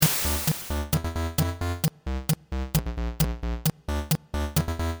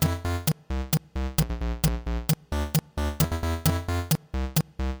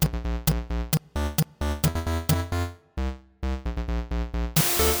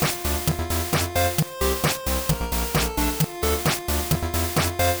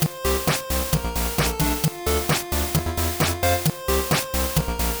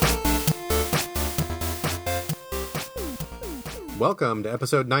welcome to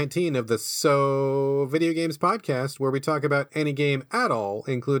episode 19 of the So Video Games podcast, where we talk about any game at all,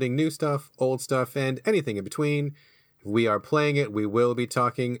 including new stuff, old stuff, and anything in between. If we are playing it, we will be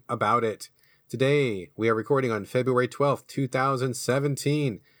talking about it. Today, we are recording on February 12th,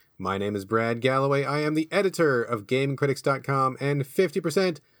 2017. My name is Brad Galloway. I am the editor of GameCritics.com and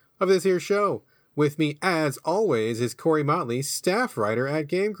 50% of this here show. With me, as always, is Corey Motley, staff writer at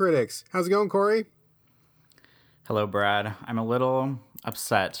Game Critics. How's it going, Corey? Hello, Brad. I'm a little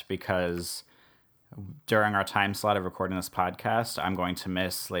upset because during our time slot of recording this podcast, I'm going to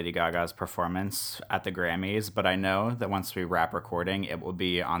miss Lady Gaga's performance at the Grammys, but I know that once we wrap recording, it will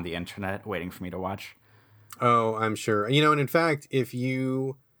be on the internet waiting for me to watch. Oh, I'm sure. You know, and in fact, if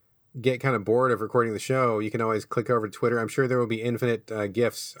you get kind of bored of recording the show, you can always click over to Twitter. I'm sure there will be infinite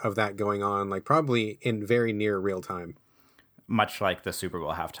GIFs of that going on, like probably in very near real time. Much like the Super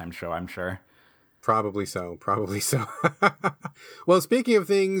Bowl halftime show, I'm sure. Probably so. Well, speaking of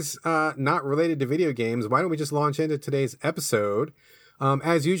things not related to video games, why don't we just launch into today's episode?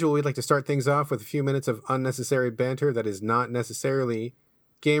 As usual, we'd like to start things off with a few minutes of unnecessary banter that is not necessarily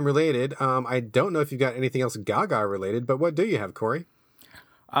game related. I don't know if you've got anything else Gaga related, but what do you have, Corey?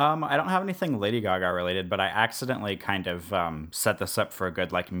 I don't have anything Lady Gaga related, but I accidentally kind of set this up for a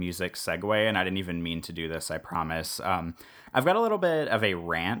good music segue, and I didn't even mean to do this, I promise. I've got a little bit of a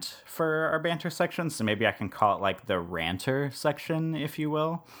rant for our banter section, so maybe I can call it the ranter section, if you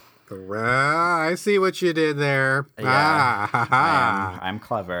will. I see what you did there. Yeah, I'm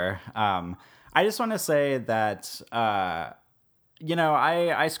clever. I just want to say that I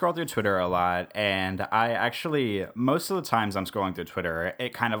scroll through Twitter a lot, and I actually, most of the times I'm scrolling through Twitter,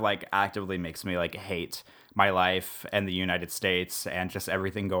 it kind of actively makes me hate my life and the United States and just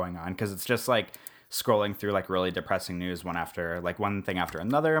everything going on, because it's just scrolling through really depressing news one thing after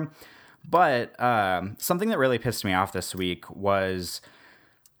another. But something that really pissed me off this week was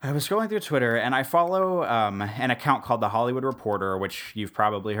I was scrolling through Twitter, and I follow an account called The Hollywood Reporter, which you've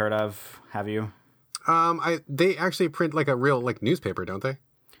probably heard of. Have you? They actually print a real newspaper, don't they?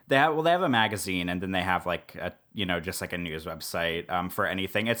 They have a magazine, and then they have just a news website for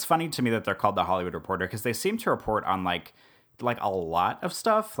anything. It's funny to me that they're called The Hollywood Reporter because they seem to report on a lot of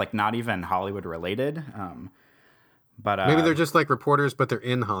stuff, not even Hollywood related. But maybe they're just reporters, but they're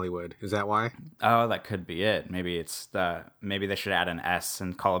in Hollywood. Is that why? Oh, that could be it. Maybe maybe they should add an S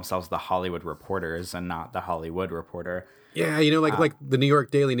and call themselves the Hollywood Reporters and not the Hollywood Reporter. Yeah, like the New York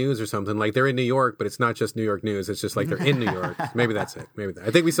Daily News or something. They're in New York, but it's not just New York news. It's just they're in New York. Maybe that's it.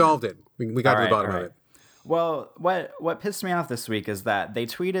 I think we solved it. We got to the bottom of it. Well, what pissed me off this week is that they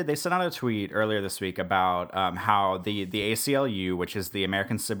sent out a tweet earlier this week about how the ACLU, which is the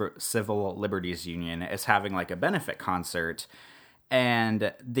American Civil Liberties Union, is having a benefit concert.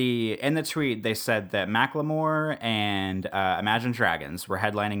 And in the tweet, they said that Macklemore and Imagine Dragons were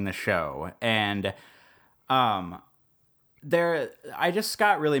headlining the show. And I just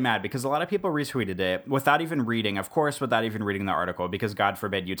got really mad because a lot of people retweeted it without even reading the article, because God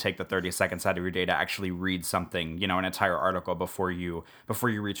forbid you take the 30 seconds out of your day to actually read something, an entire article before you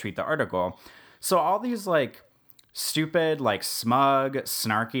retweet the article. So all these stupid, smug,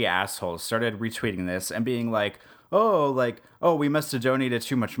 snarky assholes started retweeting this and being oh, we must have donated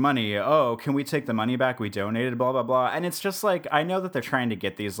too much money. Oh, can we take the money back we donated? Blah, blah, blah. And it's just I know that they're trying to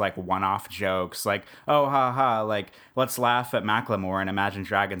get these one-off jokes, oh, haha, let's laugh at Macklemore and Imagine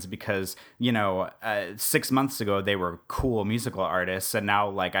Dragons because, 6 months ago they were cool musical artists, and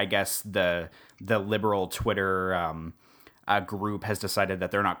now, I guess the liberal Twitter group has decided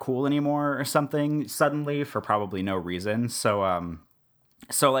that they're not cool anymore or something suddenly for probably no reason. So,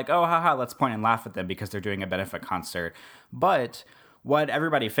 oh, haha, let's point and laugh at them because they're doing a benefit concert. But what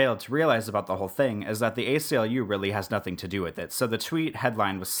everybody failed to realize about the whole thing is that the ACLU really has nothing to do with it. So the tweet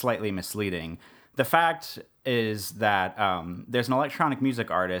headline was slightly misleading. The fact is that there's an electronic music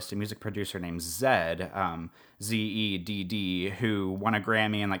artist, a music producer named Zedd, Zedd, who won a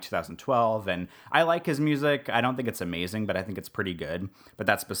Grammy in 2012, and I like his music. I don't think it's amazing, but I think it's pretty good, but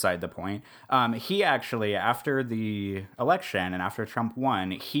that's beside the point. He actually, after the election and after Trump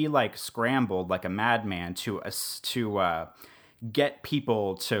won, he scrambled like a madman to get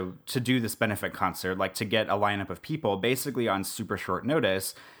people to do this benefit concert, to get a lineup of people basically on super short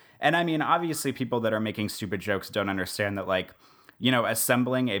notice. And I mean, obviously people that are making stupid jokes don't understand that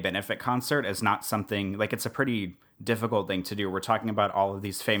assembling a benefit concert is not something, it's a pretty difficult thing to do. We're talking about all of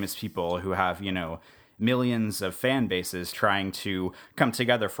these famous people who have, millions of fan bases trying to come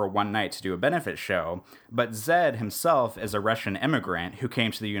together for one night to do a benefit show. But Zedd himself is a Russian immigrant who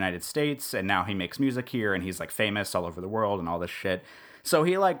came to the United States, and now he makes music here, and he's famous all over the world and all this shit. So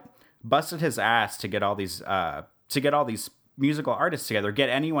he busted his ass to get all these musical artists together, get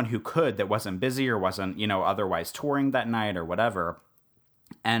anyone who could that wasn't busy or wasn't, otherwise touring that night or whatever.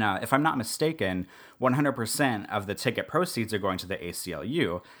 And if I'm not mistaken, 100% of the ticket proceeds are going to the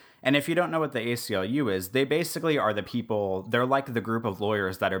ACLU. And if you don't know what the ACLU is, they basically are the people, they're like the group of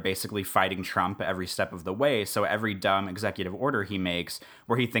lawyers that are basically fighting Trump every step of the way. So every dumb executive order he makes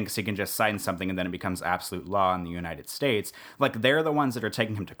where he thinks he can just sign something and then it becomes absolute law in the United States, like they're the ones that are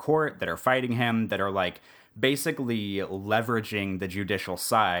taking him to court, that are fighting him, that are like basically leveraging the judicial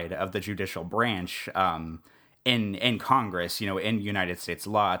side of the judicial branch in Congress, in United States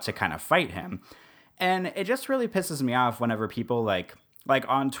law to kind of fight him. And it just really pisses me off whenever people like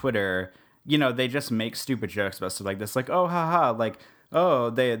on Twitter, they just make stupid jokes about stuff like this, like, oh, haha, like, oh,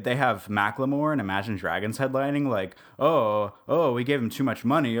 they have Macklemore and Imagine Dragons headlining, like, oh, we gave him too much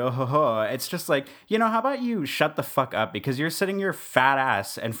money, oh, ho, ho. It's just like, how about you shut the fuck up, because you're sitting your fat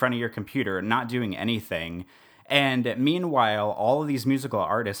ass in front of your computer not doing anything. And meanwhile, all of these musical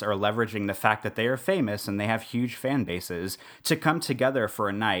artists are leveraging the fact that they are famous and they have huge fan bases to come together for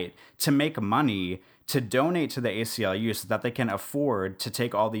a night, to make money, to donate to the ACLU so that they can afford to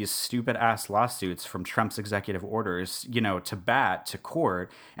take all these stupid ass lawsuits from Trump's executive orders, to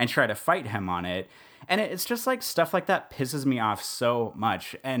court and try to fight him on it. And it's just like stuff like that pisses me off so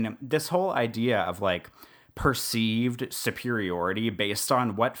much. And this whole idea of like perceived superiority based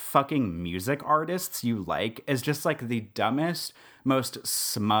on what fucking music artists you like is just like the dumbest, most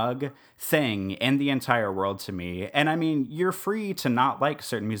smug thing in the entire world to me. And I mean, you're free to not like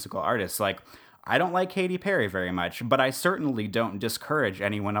certain musical artists. Like, I don't like Katy Perry very much, but I certainly don't discourage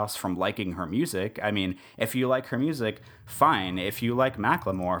anyone else from liking her music. I mean, if you like her music, fine. If you like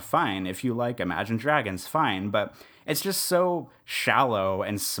Macklemore, fine. If you like Imagine Dragons, fine. But it's just so shallow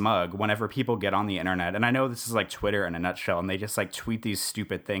and smug whenever people get on the internet. And I know this is like Twitter in a nutshell, and they just like tweet these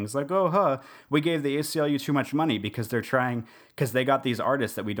stupid things like, we gave the ACLU too much money because they got these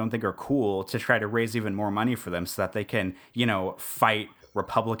artists that we don't think are cool to try to raise even more money for them so that they can, fight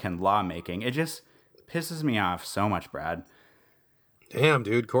Republican lawmaking. It just pisses me off so much, Brad. Damn,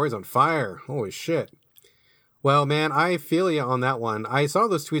 dude, Corey's on fire. Holy shit. Well, man, I feel you on that one. I saw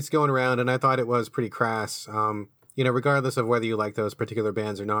those tweets going around and I thought it was pretty crass. Regardless of whether you like those particular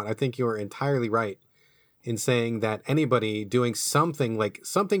bands or not, I think you are entirely right in saying that anybody doing something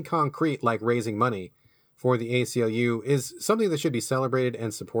concrete like raising money for the ACLU is something that should be celebrated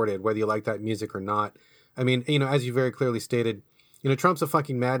and supported, whether you like that music or not. I mean, as you very clearly stated, Trump's a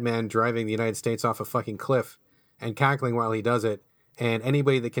fucking madman driving the United States off a fucking cliff and cackling while he does it. And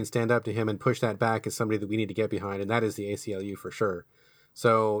anybody that can stand up to him and push that back is somebody that we need to get behind. And that is the ACLU for sure.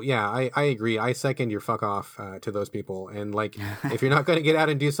 So, yeah, I agree. I second your fuck off to those people. And, like, if you're not going to get out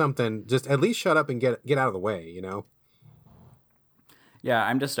and do something, just at least shut up and get out of the way, Yeah,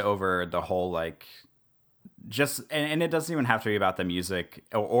 I'm just over the whole, like, and it doesn't even have to be about the music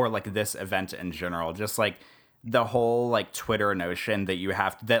or like, this event in general. Just, like, the whole like Twitter notion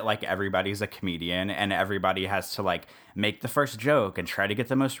that like everybody's a comedian and everybody has to like make the first joke and try to get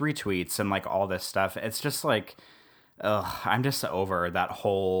the most retweets and like all this stuff. It's just like, I'm just over that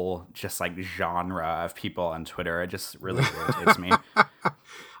whole just like genre of people on Twitter. It just really irritates me.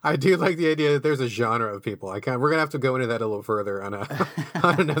 I do like the idea that there's a genre of people. We're gonna have to go into that a little further on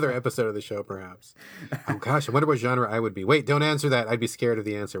on another episode of the show, perhaps. Oh gosh, I wonder what genre I would be. Wait, don't answer that. I'd be scared of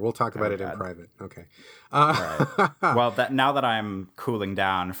the answer. We'll talk about it in private. Okay. All right. Well, now that I'm cooling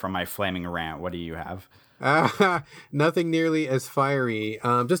down from my flaming rant, what do you have? Nothing nearly as fiery.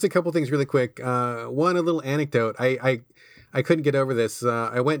 Just a couple things really quick. One, a little anecdote. I couldn't get over this.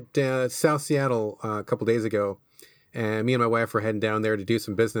 I went South Seattle a couple days ago. And me and my wife were heading down there to do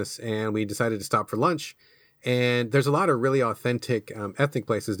some business, and we decided to stop for lunch. And there's a lot of really authentic ethnic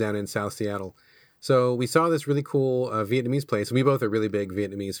places down in South Seattle. So we saw this really cool Vietnamese place, and we both are really big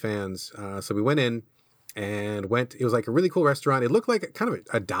Vietnamese fans. So we went in and it was like a really cool restaurant. It looked like kind of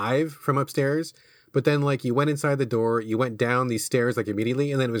a dive from upstairs, but then like you went inside the door, you went down these stairs like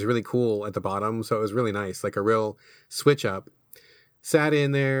immediately, and then it was really cool at the bottom. So it was really nice, like a real switch up. Sat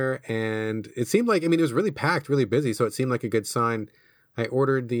in there, and it seemed like, it was really packed, really busy, so it seemed like a good sign. I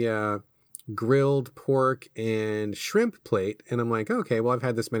ordered the grilled pork and shrimp plate, and I'm like, okay, well, I've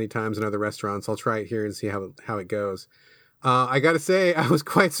had this many times in other restaurants. I'll try it here and see how it goes. I gotta say, I was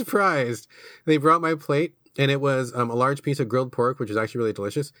quite surprised. They brought my plate, and it was a large piece of grilled pork, which is actually really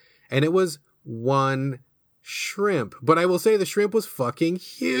delicious, and it was one shrimp. But I will say the shrimp was fucking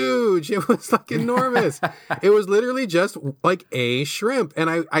huge. It was like enormous. It was literally just like a shrimp.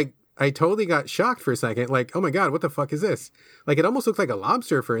 And I totally got shocked for a second. Like, oh my God, what the fuck is this? Like, it almost looked like a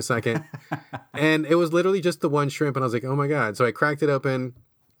lobster for a second. And it was literally just the one shrimp. And I was like, oh my God. So I cracked it open,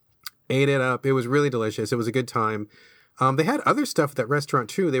 ate it up. It was really delicious. It was a good time. They had other stuff at that restaurant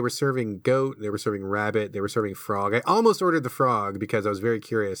too. They were serving goat, they were serving rabbit, they were serving frog. I almost ordered the frog because I was very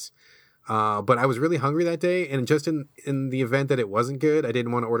curious. But I was really hungry that day, and just in the event that it wasn't good, I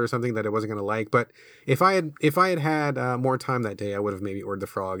didn't want to order something that I wasn't going to like. But if I had more time that day, I would have maybe ordered the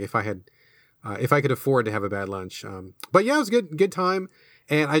frog if I could afford to have a bad lunch. But yeah, it was good time.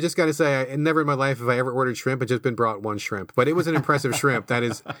 And I just got to say, never in my life have I ever ordered shrimp. I've just been brought one shrimp, but it was an impressive shrimp. That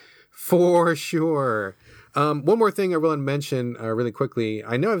is for sure. One more thing I will mention really quickly.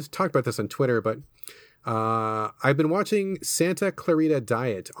 I know I've talked about this on Twitter, but I've been watching Santa Clarita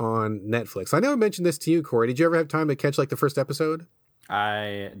Diet on Netflix. I know I mentioned this to you, Corey. Did you ever have time to catch like the first episode?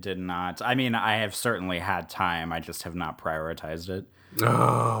 I did not. I mean, I have certainly had time. I just have not prioritized it.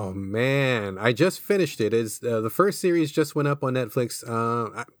 Oh man, I just finished it. The first series just went up on Netflix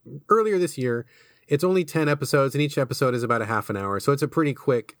earlier this year. It's only 10 episodes, and each episode is about a half an hour, so it's a pretty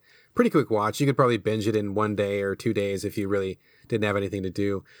quick watch. You could probably binge it in 1 day or 2 days if you really didn't have anything to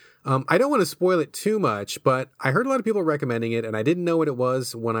do. I don't want to spoil it too much, but I heard a lot of people recommending it, and I didn't know what it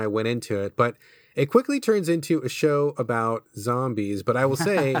was when I went into it, but it quickly turns into a show about zombies. But I will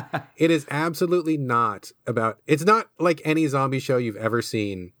say it is absolutely not about, it's not like any zombie show you've ever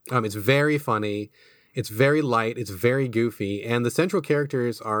seen. It's very funny. It's very light. It's very goofy. And the central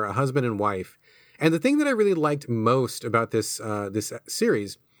characters are a husband and wife. And the thing that I really liked most about this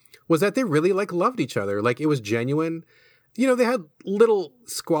series was that they really loved each other. Like, it was genuine. You know, they had little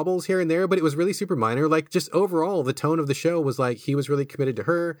squabbles here and there, but it was really super minor. Like, just overall, the tone of the show was like, he was really committed to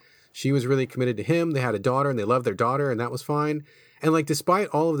her. She was really committed to him. They had a daughter and they loved their daughter, and that was fine. And like, despite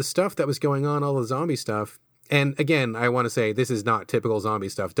all of the stuff that was going on, all the zombie stuff. And again, I want to say this is not typical zombie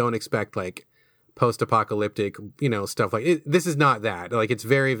stuff. Don't expect like post-apocalyptic, stuff like it. This is not that. Like, it's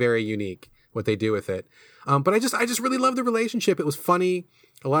very, very unique what they do with it. But I just really loved the relationship. It was funny.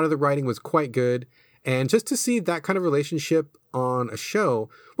 A lot of the writing was quite good. And just to see that kind of relationship on a show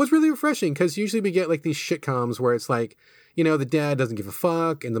was really refreshing, because usually we get like these shitcoms where it's like, the dad doesn't give a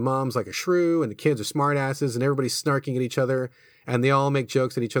fuck and the mom's like a shrew and the kids are smartasses and everybody's snarking at each other and they all make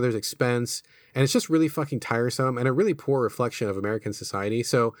jokes at each other's expense. And it's just really fucking tiresome and a really poor reflection of American society.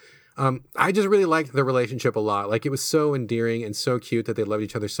 So I just really liked the relationship a lot. Like, it was so endearing and so cute that they loved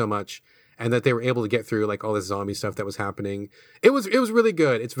each other so much, and that they were able to get through like all this zombie stuff that was happening. It was really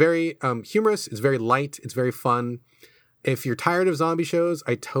good. It's very humorous. It's very light. It's very fun. If you're tired of zombie shows,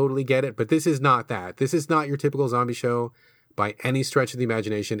 I totally get it. But this is not that. This is not your typical zombie show by any stretch of the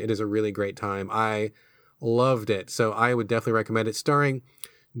imagination. It is a really great time. I loved it. So I would definitely recommend it. Starring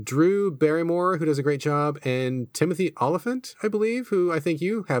Drew Barrymore, who does a great job, and Timothy Oliphant, I believe, who I think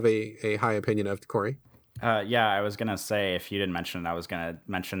you have a high opinion of, Corey. Yeah, I was going to say, if you didn't mention it, I was going to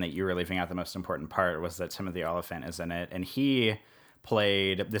mention that you were leaving out the most important part, was that Timothy Oliphant is in it. And he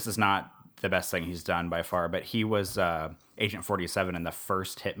played, this is not the best thing he's done by far, but he was Agent 47 in the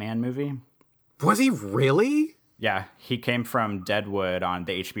first Hitman movie. Was he really? Yeah, he came from Deadwood on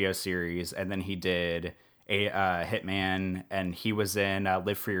the HBO series, and then he did a Hitman, and he was in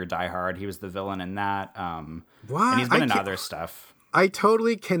Live Free or Die Hard. He was the villain in that. What? And he's been in other stuff. I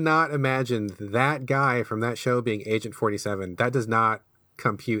totally cannot imagine that guy from that show being Agent 47. That does not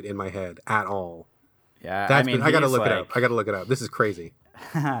compute in my head at all. Yeah, I gotta look it up. I gotta look it up. This is crazy.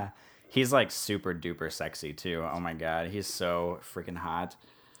 He's like super duper sexy too. Oh my god, he's so freaking hot.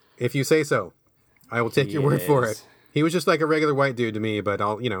 If you say so, I will take your word for it. He was just like a regular white dude to me, but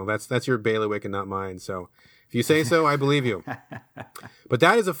that's your bailiwick and not mine. So if you say so, I believe you. But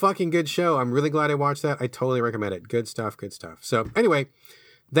that is a fucking good show. I'm really glad I watched that. I totally recommend it. Good stuff, good stuff. So anyway,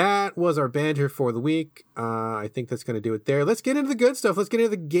 that was our banter for the week. I think that's going to do it there. Let's get into the good stuff. Let's get into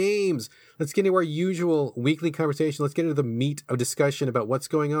the games. Let's get into our usual weekly conversation. Let's get into the meat of discussion about what's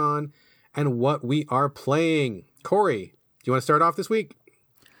going on and what we are playing. Corey, do you want to start off this week?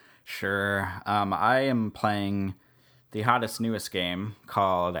 Sure. I am playing the hottest, newest game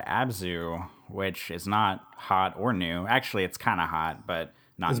called Abzu, which is not hot or new. Actually, it's kind of hot, but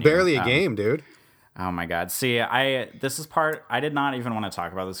not It's new. barely a game, dude. Oh my god. See, I did not even want to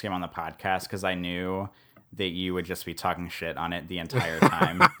talk about this game on the podcast because I knew that you would just be talking shit on it the entire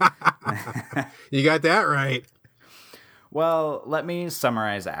time. You got that right. Well, let me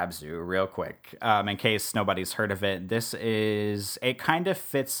summarize Abzu real quick, in case nobody's heard of it. It kind of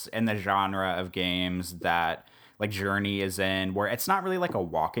fits in the genre of games that like Journey is in, where it's not really like a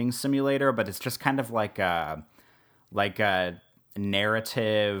walking simulator, but it's just kind of like a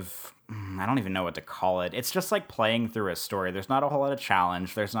narrative. I don't even know what to call it. It's just like playing through a story. There's not a whole lot of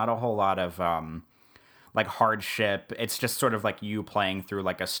challenge. There's not a whole lot of like hardship. It's just sort of like you playing through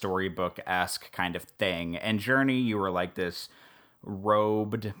like a storybook-esque kind of thing. And Journey, you were like this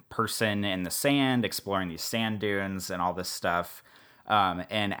robed person in the sand, exploring these sand dunes and all this stuff.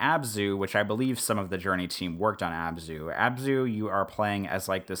 And Abzu, which I believe some of the Journey team worked on Abzu. Abzu, you are playing as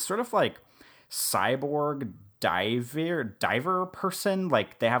like this sort of like cyborg diver person.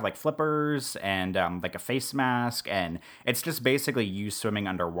 Like they have like flippers and like a face mask, and it's just basically you swimming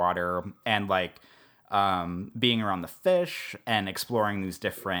underwater and like being around the fish and exploring these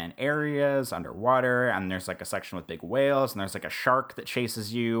different areas underwater. And there's like a section with big whales, and there's like a shark that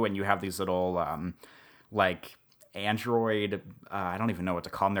chases you, and you have these little like android I don't even know what to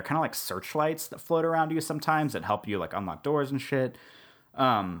call them. They're kind of like searchlights that float around you sometimes that help you like unlock doors and shit.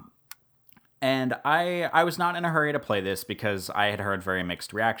 And I was not in a hurry to play this because I had heard very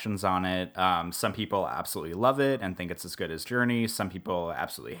mixed reactions on it. Some people absolutely love it and think it's as good as Journey. Some people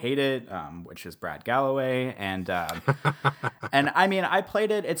absolutely hate it, which is Brad Galloway. And and I mean, I played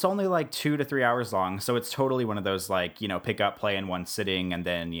it. It's only like 2 to 3 hours long, so it's totally one of those like, you know, pick up, play in one sitting, and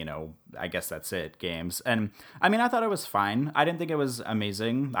then, you know, I guess that's it games. And I mean, I thought it was fine. I didn't think it was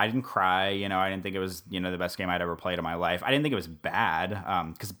amazing. I didn't cry. You know, I didn't think it was, you know, the best game I'd ever played in my life. I didn't think it was bad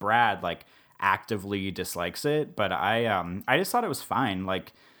because Brad like actively dislikes it, but I just thought it was fine.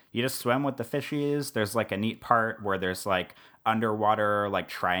 Like you just swim with the fishies. There's like a neat part where there's like underwater like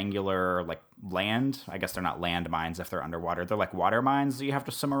triangular like land. I guess they're not land mines if they're underwater. They're like water mines that you have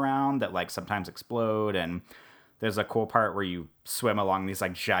to swim around that like sometimes explode. And there's a cool part where you swim along these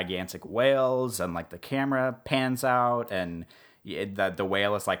like gigantic whales, and like the camera pans out, and the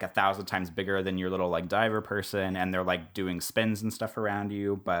whale is like 1,000 times bigger than your little like diver person, and they're like doing spins and stuff around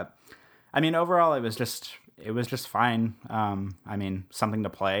you. But I mean, overall, it was just fine. I mean, something to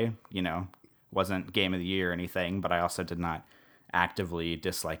play, you know, wasn't game of the year or anything, but I also did not actively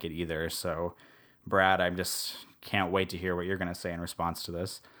dislike it either. So, Brad, I just can't wait to hear what you're going to say in response to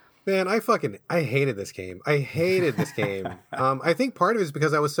this. Man, I hated this game. I hated this game. I think part of it is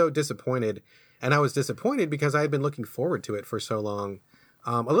because I was so disappointed, and I was disappointed because I had been looking forward to it for so long.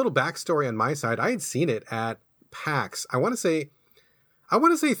 A little backstory on my side. I had seen it at PAX. I want to say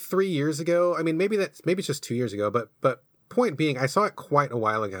 3 years ago. I mean, maybe it's just 2 years ago, but point being, I saw it quite a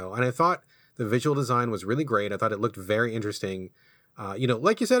while ago, and I thought the visual design was really great. I thought it looked very interesting. You know,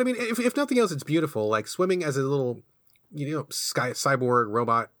 like you said, I mean, if nothing else, it's beautiful. Like swimming as a little, you know, cyborg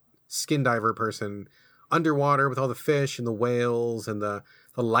robot skin diver person underwater with all the fish and the whales and the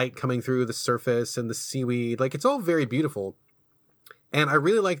light coming through the surface and the seaweed. Like it's all very beautiful. And I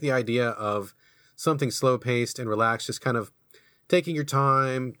really like the idea of something slow paced and relaxed, just kind of taking your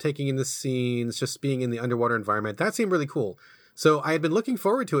time, taking in the scenes, just being in the underwater environment. That seemed really cool. So I had been looking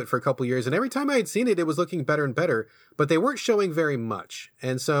forward to it for a couple years, and every time I had seen it, it was looking better and better, but they weren't showing very much.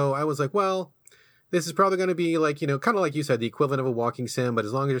 And so I was like, well, this is probably going to be like, you know, kind of like you said, the equivalent of a walking sim, but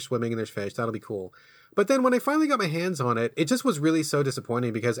as long as you're swimming and there's fish, that'll be cool. But then when I finally got my hands on it, it just was really so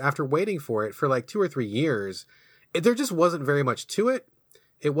disappointing because after waiting for it for like 2 or 3 years, there just wasn't very much to it.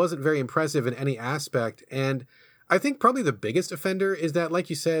 It wasn't very impressive in any aspect. And I think probably the biggest offender is that, like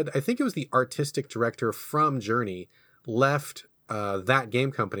you said, I think it was the artistic director from Journey left that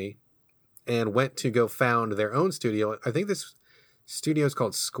game company and went to go found their own studio. I think this studio is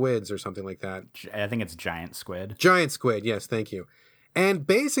called Squids or something like that. I think it's Giant Squid. Giant Squid, yes, thank you. And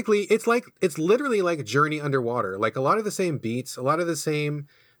basically, it's literally like Journey underwater. Like a lot of the same beats, a lot of the same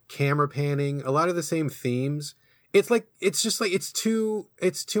camera panning, a lot of the same themes. It's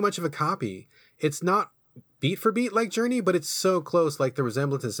too much of a copy. It's not beat for beat like Journey, but it's so close, like the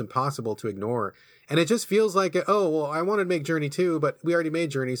resemblance is impossible to ignore. And it just feels like, oh, well, I wanted to make Journey 2, but we already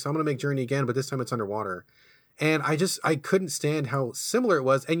made Journey, so I'm going to make Journey again, but this time it's underwater. And I couldn't stand how similar it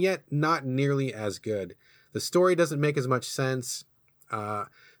was, and yet not nearly as good. The story doesn't make as much sense.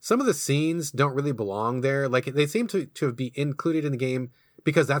 Some of the scenes don't really belong there. Like they seem to be included in the game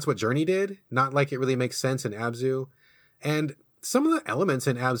because that's what Journey did, not like it really makes sense in Abzu. And some of the elements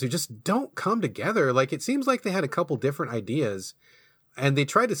in Abzu just don't come together. Like it seems like they had a couple different ideas and they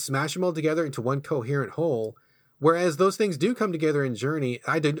tried to smash them all together into one coherent whole. Whereas those things do come together in Journey.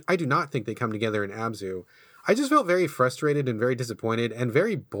 I do not think they come together in Abzu. I just felt very frustrated and very disappointed and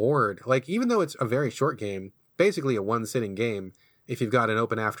very bored. Like even though it's a very short game, basically a one-sitting game, if you've got an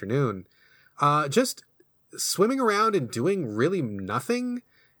open afternoon, just swimming around and doing really nothing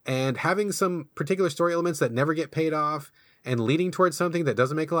and having some particular story elements that never get paid off and leading towards something that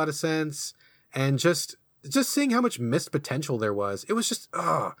doesn't make a lot of sense and just seeing how much missed potential there was. It was just,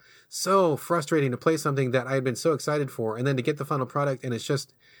 so frustrating to play something that I had been so excited for and then to get the final product and it's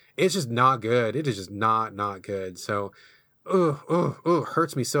just not good. It is just not good. So,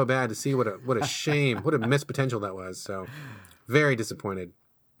 hurts me so bad to see what a shame, what a missed potential that was. So very disappointed.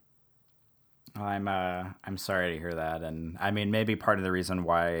 I'm sorry to hear that, and I mean maybe part of the reason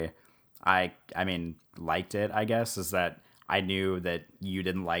why I mean liked it, I guess, is that I knew that you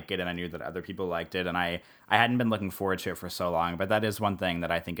didn't like it, and I knew that other people liked it, and I hadn't been looking forward to it for so long. But that is one thing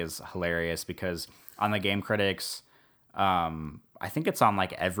that I think is hilarious, because on the Game Critics, I think it's on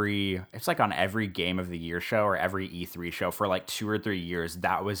like on every Game of the Year show or every E3 show for like 2 or 3 years.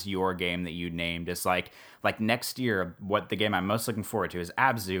 That was your game that you named as like next year, what the game I'm most looking forward to is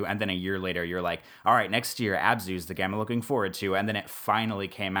Abzu. And then a year later, you're like, all right, next year, Abzu is the game I'm looking forward to. And then it finally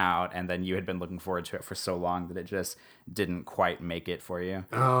came out. And then you had been looking forward to it for so long that it just didn't quite make it for you.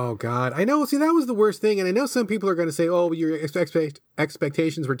 Oh, God. I know. See, that was the worst thing. And I know some people are going to say, oh, your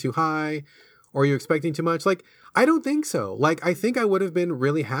expectations were too high, or you're expecting too much. Like, I don't think so. Like, I think I would have been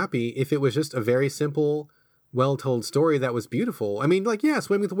really happy if it was just a very simple, well-told story that was beautiful. I mean, like, yeah,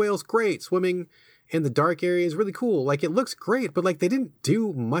 swimming with whales, great. Swimming in the dark area is really cool. Like, it looks great, but like they didn't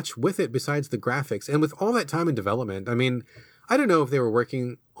do much with it besides the graphics. And with all that time in development, I mean, I don't know if they were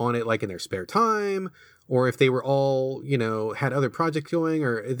working on it like in their spare time, or if they were all, you know, had other projects going,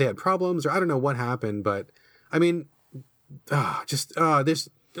 or if they had problems, or I don't know what happened. But I mean, there's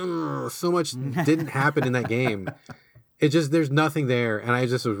so much didn't happen in that game. It just, there's nothing there. And I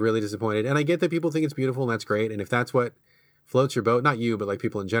just was really disappointed. And I get that people think it's beautiful, and that's great. And if that's what floats your boat, not you, but like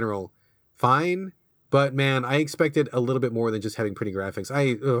people in general, fine. But man, I expected a little bit more than just having pretty graphics.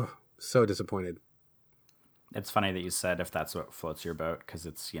 So disappointed. It's funny that you said if that's what floats your boat, because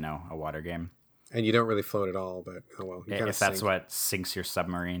it's, you know, a water game. And you don't really float at all, but oh well. If that's what sinks your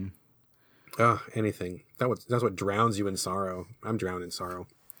submarine. Anything. That's what drowns you in sorrow. I'm drowned in sorrow.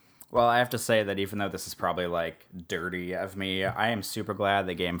 Well, I have to say that even though this is probably like dirty of me, I am super glad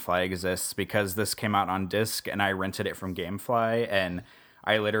that GameFly exists, because this came out on disc and I rented it from GameFly, and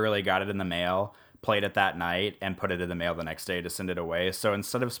I literally got it in the mail, played it that night, and put it in the mail the next day to send it away. So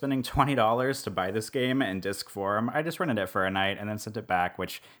instead of spending $20 to buy this game in disc form, I just rented it for a night and then sent it back,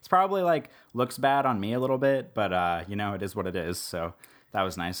 which is probably like looks bad on me a little bit, but you know, it is what it is. So that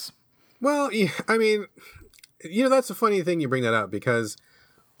was nice. Well, yeah, I mean, you know, that's a funny thing you bring that up, because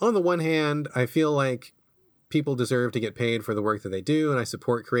on the one hand, I feel like people deserve to get paid for the work that they do, and I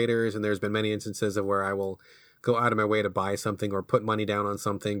support creators, and there's been many instances of where I will go out of my way to buy something or put money down on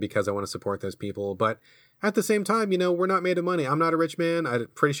something because I want to support those people. But at the same time, you know, we're not made of money. I'm not a rich man. I'm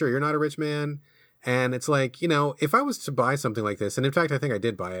pretty sure you're not a rich man. And it's like, you know, if I was to buy something like this, and in fact, I think I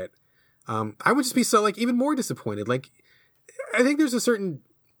did buy it, I would just be so like even more disappointed. Like, I think there's a certain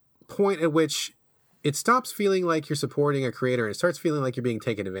point at which it stops feeling like you're supporting a creator and it starts feeling like you're being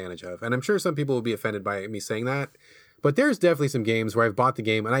taken advantage of. And I'm sure some people will be offended by me saying that, but there's definitely some games where I've bought the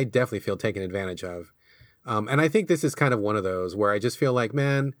game and I definitely feel taken advantage of. And I think this is kind of one of those where I just feel like,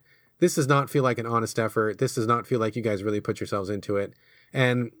 man, this does not feel like an honest effort. This does not feel like you guys really put yourselves into it.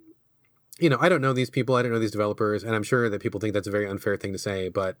 And, you know, I don't know these people. I don't know these developers. And I'm sure that people think that's a very unfair thing to say.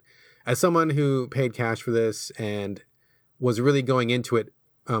 But as someone who paid cash for this and was really going into it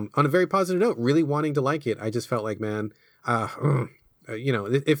on a very positive note, really wanting to like it, I just felt like, man, you know,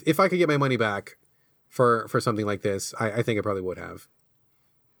 if I could get my money back for something like this, I think I probably would have.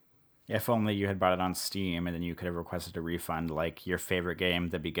 If only you had bought it on Steam, and then you could have requested a refund, like your favorite game,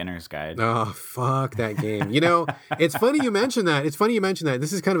 The Beginner's Guide. Oh, fuck that game. You know, it's funny you mention that.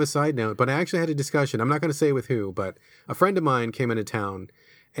 This is kind of a side note, but I actually had a discussion. I'm not going to say with who, but a friend of mine came into town,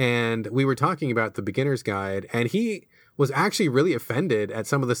 and we were talking about The Beginner's Guide, and he was actually really offended at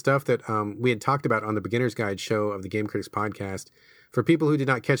some of the stuff that we had talked about on the Beginner's Guide show of the Game Critics podcast. For people who did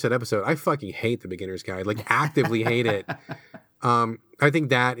not catch that episode, I fucking hate the Beginner's Guide, like actively hate it. I think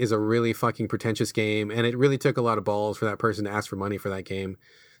that is a really fucking pretentious game, and it really took a lot of balls for that person to ask for money for that game.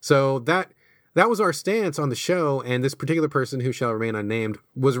 So that was our stance on the show, and this particular person, who shall remain unnamed,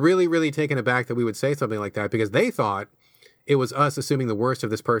 was really, really taken aback that we would say something like that, because they thought it was us assuming the worst of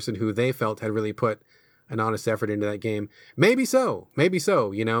this person who they felt had really put an honest effort into that game. Maybe so,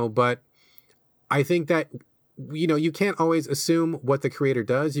 you know, but I think that, you know, you can't always assume what the creator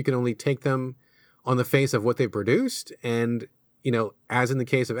does. You can only take them on the face of what they've produced. And, you know, as in the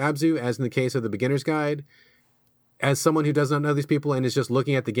case of Abzu, as in the case of the Beginner's Guide, as someone who does not know these people and is just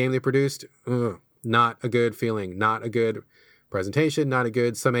looking at the game they produced, not a good feeling, not a good presentation, not a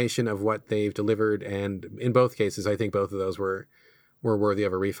good summation of what they've delivered. And in both cases, I think both of those were worthy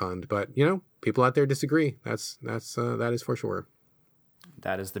of a refund. But, you know, people out there disagree. That is for sure.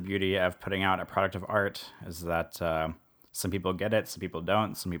 That is the beauty of putting out a product of art, is that some people get it, some people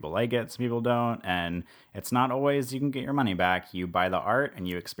don't, some people like it, some people don't, and it's not always you can get your money back. You buy the art and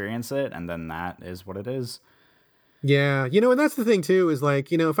you experience it, and then that is what it is. Yeah, and that's the thing too, is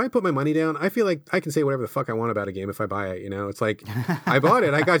like, if I put my money down, I feel like I can say whatever the fuck I want about a game if I buy it, It's like, I bought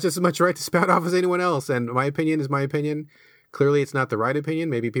it. I got just as much right to spout off as anyone else, and my opinion is my opinion. Clearly, it's not the right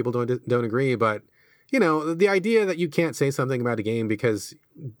opinion. Maybe people don't agree, but, the idea that you can't say something about a game because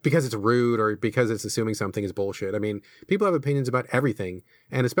it's rude or because it's assuming something is bullshit. I mean, people have opinions about everything,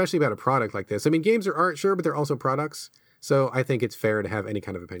 and especially about a product like this. I mean, games are art, sure, but they're also products, so I think it's fair to have any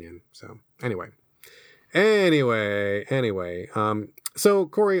kind of opinion. So, anyway. So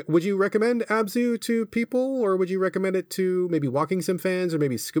Corey, would you recommend Abzu to people, or would you recommend it to maybe walking sim fans or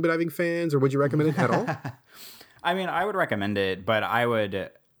maybe scuba diving fans, or would you recommend it at all? I mean, I would recommend it, but I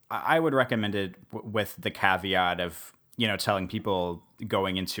would recommend it with the caveat of, telling people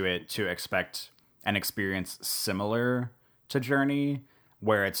going into it to expect an experience similar to Journey,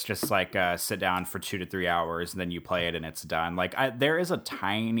 where it's just like sit down for 2 to 3 hours and then you play it and it's done. Like there is a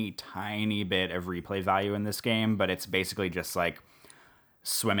tiny, tiny bit of replay value in this game, but it's basically just like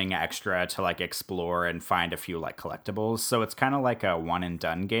swimming extra to like explore and find a few like collectibles. So it's kind of like a one and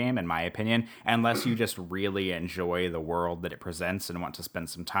done game, in my opinion, unless you just really enjoy the world that it presents and want to spend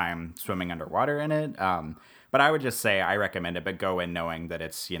some time swimming underwater in it. But I would just say I recommend it, but go in knowing that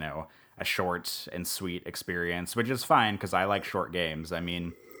it's, a short and sweet experience, which is fine because I like short games. I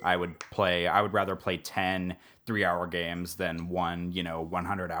mean, I would rather play 10 3-hour games than one,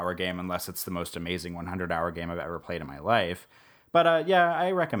 100-hour game, unless it's the most amazing 100-hour game I've ever played in my life. But yeah,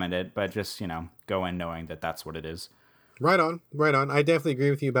 I recommend it, but just, go in knowing that that's what it is. Right on. I definitely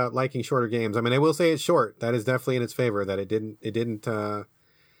agree with you about liking shorter games. I mean, I will say it's short. That is definitely in its favor, that it didn't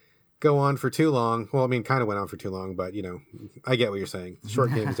go on for too long. Well, I mean, kind of went on for too long, but I get what you're saying.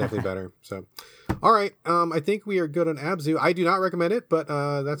 Short game is definitely better. So, all right. I think we are good on Abzu. I do not recommend it, but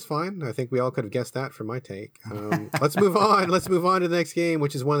that's fine. I think we all could have guessed that from my take. Let's move on. Let's move on to the next game,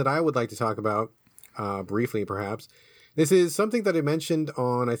 which is one that I would like to talk about briefly, perhaps. This is something that I mentioned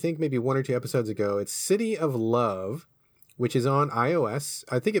on, I think, maybe 1 or 2 episodes ago. It's City of Love, which is on iOS.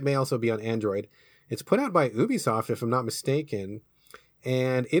 I think it may also be on Android. It's put out by Ubisoft, if I'm not mistaken.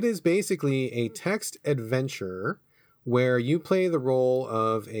 And it is basically a text adventure where you play the role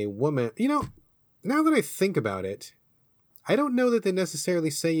of a woman. Now that I think about it, I don't know that they necessarily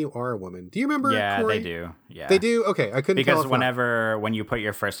say you are a woman. Do you remember? Yeah, Corey? they do. Yeah, they do. Okay, I couldn't because tell when you put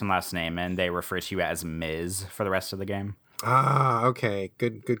your first and last name in, they refer to you as Ms. for the rest of the game. Ah, okay.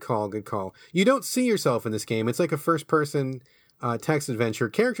 Good call. You don't see yourself in this game. It's like a first-person text adventure.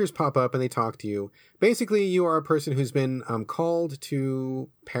 Characters pop up and they talk to you. Basically, you are a person who's been called to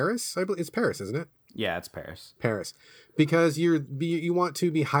Paris. I believe it's Paris, isn't it? Yeah, it's Paris. Paris, because you want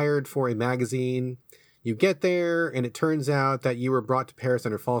to be hired for a magazine. You get there, and it turns out that you were brought to Paris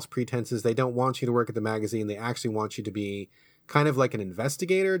under false pretenses. They don't want you to work at the magazine. They actually want you to be kind of like an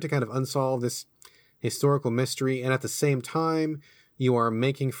investigator to kind of unsolve this historical mystery. And at the same time, you are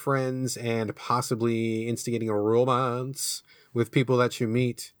making friends and possibly instigating a romance with people that you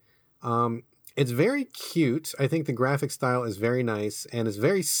meet. It's very cute. I think the graphic style is very nice, and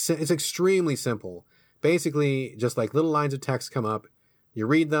it's extremely simple. Basically, just like little lines of text come up, you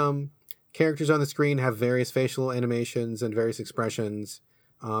read them. Characters on the screen have various facial animations and various expressions.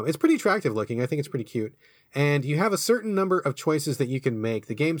 It's pretty attractive looking. I think it's pretty cute. And you have a certain number of choices that you can make.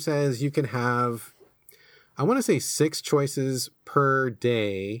 The game says you can have, I want to say 6 choices per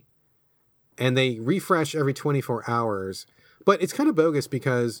day, and they refresh every 24 hours. But it's kind of bogus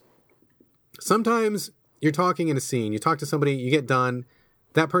because sometimes you're talking in a scene, you talk to somebody, you get done,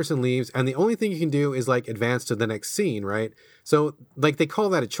 that person leaves, and the only thing you can do is like advance to the next scene, right? So like they call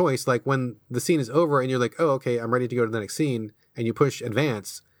that a choice. Like when the scene is over and you're like, oh, okay, I'm ready to go to the next scene, and you push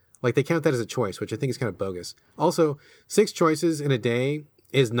advance, like they count that as a choice, which I think is kind of bogus. Also, 6 choices in a day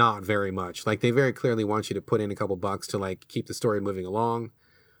is not very much. Like they very clearly want you to put in a couple bucks to like keep the story moving along,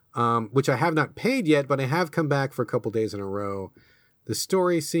 which I have not paid yet, but I have come back for a couple days in a row. The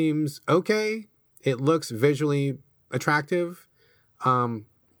story seems okay. It looks visually attractive.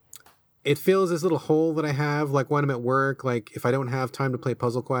 It fills this little hole that I have, like when I'm at work, like if I don't have time to play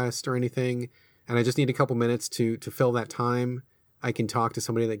Puzzle Quest or anything, and I just need a couple minutes to fill that time, I can talk to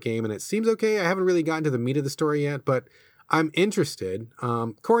somebody in that game, and it seems okay. I haven't really gotten to the meat of the story yet, but I'm interested.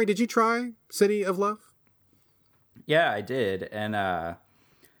 Corey, did you try City of Love? Yeah, I did, and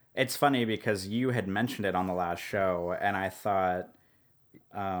it's funny because you had mentioned it on the last show, and I thought,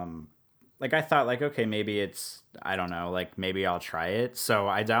 okay, maybe it's, I don't know, like maybe I'll try it. So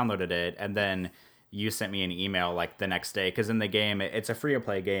I downloaded it, and then you sent me an email like the next day, because in the game, it's a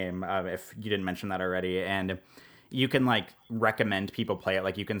free-to-play game, if you didn't mention that already, and you can like recommend people play it.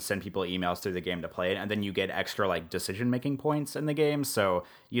 Like you can send people emails through the game to play it, and then you get extra like decision making points in the game. So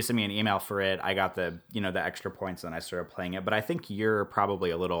you sent me an email for it. I got the the extra points, and I started playing it. But I think you're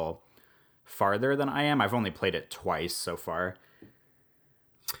probably a little farther than I am. I've only played it twice so far.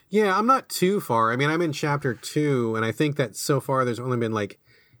 Yeah, I'm not too far. I mean, I'm in chapter 2, and I think that so far there's only been like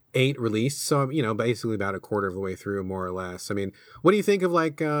 8 released. So I'm, basically about a quarter of the way through, more or less. I mean, what do you think of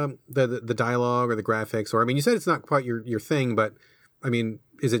like the dialogue or the graphics? Or I mean, you said it's not quite your thing, but I mean,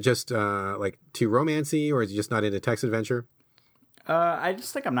 is it just like too romancy, or is it just not into text adventure? I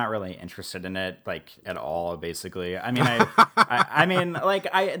just think I'm not really interested in it, like at all. Basically, I mean, I mean,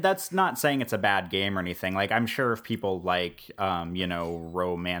 like, that's not saying it's a bad game or anything. Like, I'm sure if people like,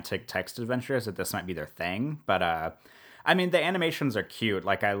 romantic text adventures, that this might be their thing. But I mean, the animations are cute.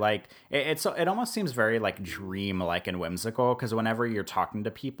 Like, I like it. It almost seems very like dream-like and whimsical, because whenever you're talking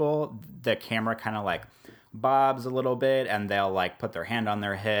to people, the camera kind of like bobs a little bit, and they'll like put their hand on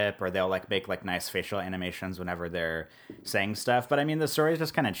their hip, or they'll like make like nice facial animations whenever they're saying stuff. But I mean, the story is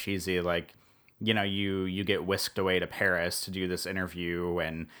just kind of cheesy. Like, you get whisked away to Paris to do this interview,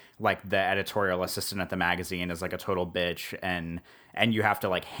 and like the editorial assistant at the magazine is like a total bitch, and you have to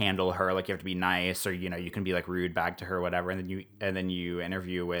like handle her, like you have to be nice, or you can be like rude back to her or whatever, and then you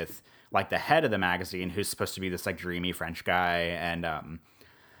interview with like the head of the magazine, who's supposed to be this like dreamy French guy. And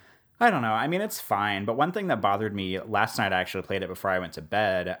I don't know. I mean, it's fine. But one thing that bothered me last night, I actually played it before I went to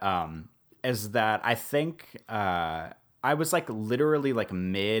bed, is that I think I was like literally like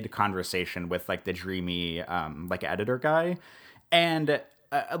mid conversation with like the dreamy like editor guy. And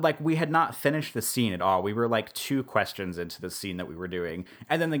like we had not finished the scene at all. We were like 2 questions into the scene that we were doing.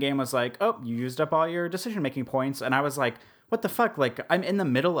 And then the game was like, oh, you used up all your decision making points. And I was like, what the fuck? Like, I'm in the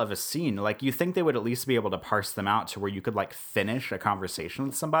middle of a scene. Like, you think they would at least be able to parse them out to where you could like finish a conversation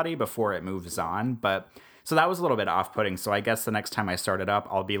with somebody before it moves on. But so that was a little bit off-putting. So I guess the next time I start it up,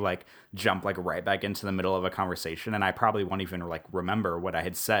 I'll be like jump like right back into the middle of a conversation, and I probably won't even like remember what I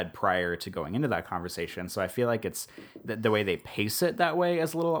had said prior to going into that conversation. So I feel like it's the way they pace it that way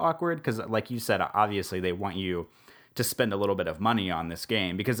is a little awkward, because like you said, obviously they want you to spend a little bit of money on this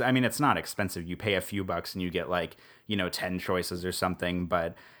game, because I mean, it's not expensive. You pay a few bucks and you get like 10 choices or something.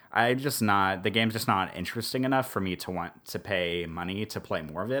 But the game's just not interesting enough for me to want to pay money to play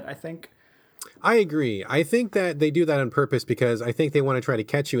more of it, I think. I agree. I think that they do that on purpose, because I think they want to try to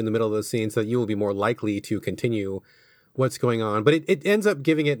catch you in the middle of those scenes so that you will be more likely to continue what's going on. But it ends up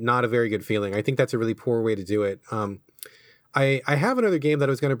giving it not a very good feeling. I think that's a really poor way to do it. I have another game that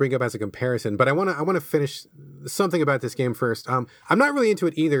I was going to bring up as a comparison, but I want to finish something about this game first. I'm not really into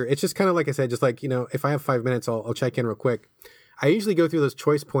it either. It's just kind of like I said, just like, if I have 5 minutes, I'll check in real quick. I usually go through those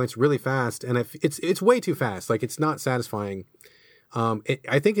choice points really fast, and it's way too fast. Like, it's not satisfying.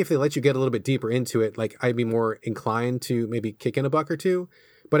 I think if they let you get a little bit deeper into it, like, I'd be more inclined to maybe kick in a buck or two.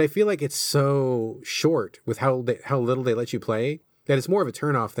 But I feel like it's so short with how little they let you play that it's more of a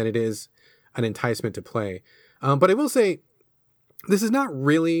turnoff than it is an enticement to play. But I will say, this is not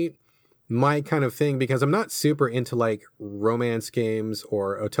really my kind of thing, because I'm not super into like romance games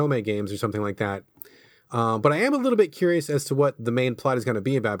or otome games or something like that. But I am a little bit curious as to what the main plot is going to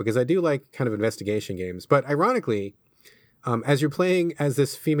be about, because I do like kind of investigation games. But ironically, as you're playing as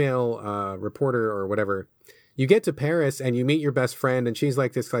this female reporter or whatever, you get to Paris and you meet your best friend, and she's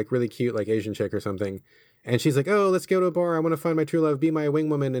like this like really cute like Asian chick or something. And she's like, oh, let's go to a bar. I want to find my true love, be my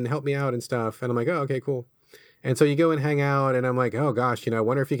wingwoman and help me out and stuff. And I'm like, oh, okay, cool. And so you go and hang out, and I'm like, oh gosh, I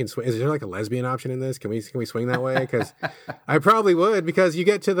wonder if you can swing. Is there like a lesbian option in this? Can we swing that way? Because I probably would, because you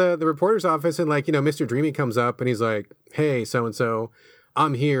get to the reporter's office, and like, Mr. Dreamy comes up and he's like, hey, so-and-so,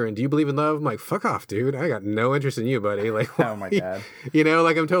 I'm here, and do you believe in love? I'm like, fuck off, dude. I got no interest in you, buddy. Like, oh my God.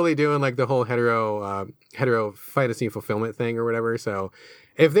 Like I'm totally doing like the whole hetero fantasy fulfillment thing or whatever. So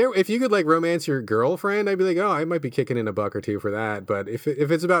if you could like romance your girlfriend, I'd be like, oh, I might be kicking in a buck or two for that. But if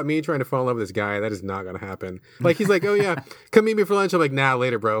it's about me trying to fall in love with this guy, that is not going to happen. Like, he's like, oh yeah, come meet me for lunch. I'm like, nah,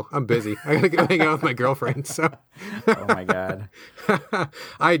 later, bro. I'm busy. I got to go hang out with my girlfriend. So, oh my God.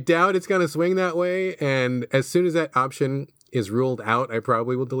 I doubt it's going to swing that way. And as soon as that option is ruled out, I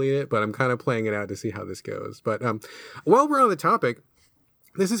probably will delete it, but I'm kind of playing it out to see how this goes. But while we're on the topic,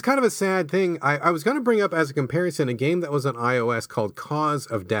 this is kind of a sad thing. I was going to bring up as a comparison a game that was on iOS called Cause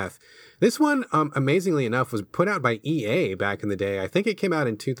of Death. This one, amazingly enough, was put out by EA back in the day. I think it came out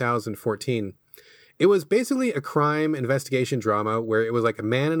in 2014. It was basically a crime investigation drama where it was like a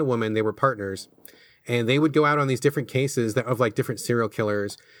man and a woman. They were partners, and they would go out on these different cases of like different serial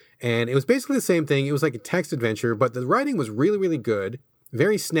killers. And it was basically the same thing. It was like a text adventure, but the writing was really, really good.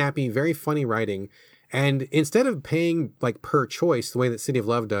 Very snappy, very funny writing. And instead of paying like per choice the way that City of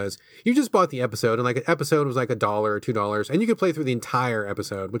Love does, you just bought the episode, and like an episode was like $1 or $2, and you could play through the entire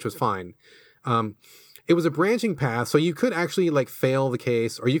episode, which was fine. It was a branching path, so you could actually like fail the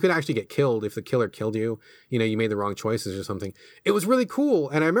case, or you could actually get killed if the killer killed you. You know, you made the wrong choices or something. It was really cool,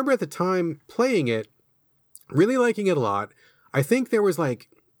 and I remember at the time playing it, really liking it a lot. I think there was like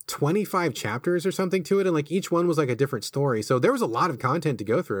 25 chapters or something to it, and like each one was like a different story. So there was a lot of content to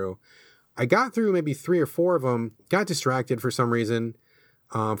go through. I got through maybe 3 or 4 of them, got distracted for some reason,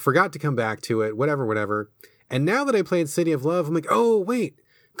 forgot to come back to it, whatever. And now that I played City of Love, I'm like, oh, wait,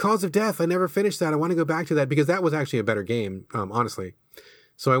 Cause of Death, I never finished that. I want to go back to that because that was actually a better game, honestly.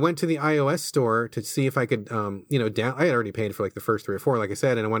 So I went to the iOS store to see if I could, I had already paid for like the first 3 or 4, like I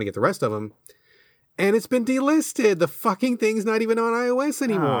said, and I want to get the rest of them. And it's been delisted. The fucking thing's not even on iOS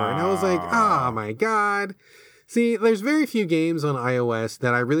anymore. And I was like, oh my God. See, there's very few games on iOS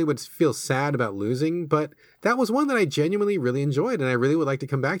that I really would feel sad about losing, but that was one that I genuinely really enjoyed, and I really would like to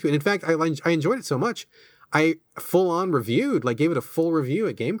come back to it. In fact, I enjoyed it so much, I full-on reviewed, like gave it a full review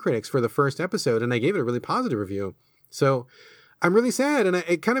at Game Critics for the first episode, and I gave it a really positive review. So I'm really sad, and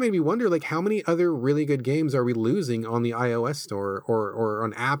it kind of made me wonder, like, how many other really good games are we losing on the iOS store or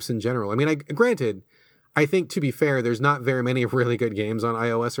on apps in general? I mean, granted, I think, to be fair, there's not very many really good games on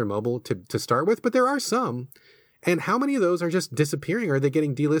iOS or mobile to start with, but there are some. And how many of those are just disappearing? Are they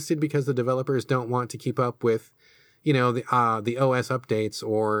getting delisted because the developers don't want to keep up with, the OS updates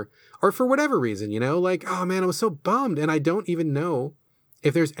or for whatever reason, like, oh man, I was so bummed. And I don't even know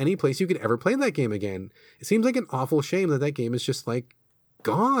if there's any place you could ever play that game again. It seems like an awful shame that game is just like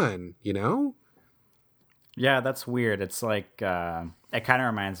gone, Yeah, that's weird. It's like, it kind of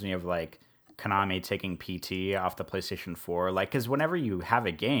reminds me of like Konami taking PT off the PlayStation 4. Like, because whenever you have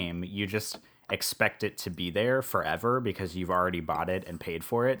a game, you just expect it to be there forever because you've already bought it and paid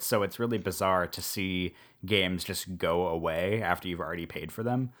for it. So it's really bizarre to see games just go away after you've already paid for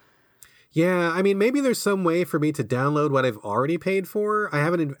them. Yeah, I mean, maybe there's some way for me to download what I've already paid for.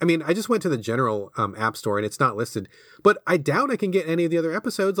 I just went to the general app store and it's not listed, but I doubt I can get any of the other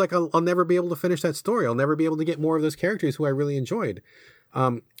episodes. Like I'll never be able to finish that story. I'll never be able to get more of those characters who I really enjoyed.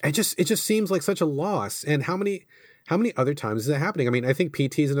 It just seems like such a loss. And how many other times is that happening? I mean, I think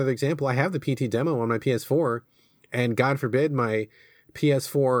PT is another example. I have the PT demo on my PS4, and God forbid my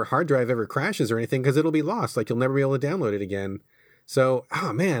PS4 hard drive ever crashes or anything, because it'll be lost. Like, you'll never be able to download it again. So,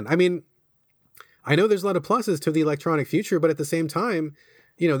 oh man, I mean, I know there's a lot of pluses to the electronic future, but at the same time,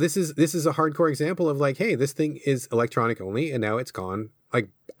 this is a hardcore example of like, hey, this thing is electronic only, and now it's gone. Like,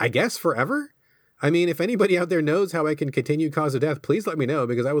 I guess forever. I mean, if anybody out there knows how I can continue Cause of Death, please let me know,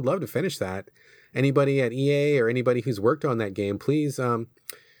 because I would love to finish that. Anybody at EA or anybody who's worked on that game, please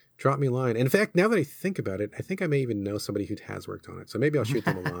drop me a line. And in fact, now that I think about it, I think I may even know somebody who has worked on it. So maybe I'll shoot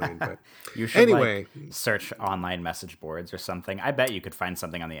them a line. But you should anyway, search online message boards or something. I bet you could find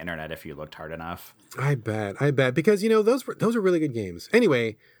something on the internet if you looked hard enough. I bet. Because, those are really good games.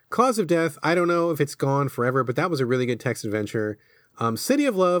 Anyway, Cause of Death, I don't know if it's gone forever, but that was a really good text adventure. City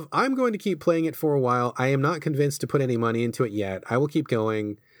of Love, I'm going to keep playing it for a while. I am not convinced to put any money into it yet. I will keep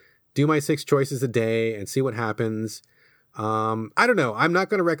going, do my 6 choices a day and see what happens. I don't know. I'm not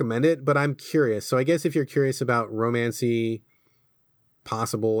going to recommend it, but I'm curious. So I guess if you're curious about romancy,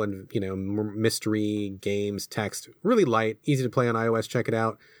 possible, and, mystery games, text, really light, easy to play on iOS, check it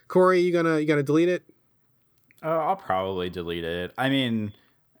out. Corey, you gonna delete it? I'll probably delete it. I mean,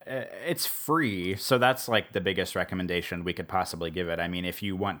 it's free, so that's like the biggest recommendation we could possibly give it. I mean, if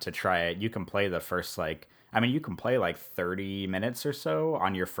you want to try it, you can play the first you can play like 30 minutes or so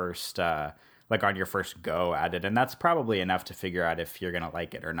on your first go at it, and that's probably enough to figure out if you're gonna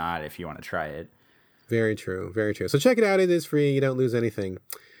like it or not if you want to try it. Very true, very true. So check it out. It is free. You don't lose anything.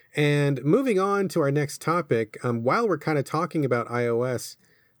 And moving on to our next topic, while we're kind of talking about iOS,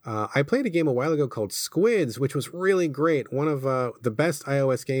 I played a game a while ago called Squids, which was really great. One of the best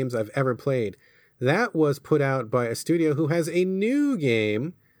iOS games I've ever played. That was put out by a studio who has a new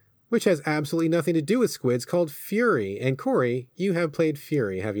game, which has absolutely nothing to do with Squids, called Furi. And Corey, you have played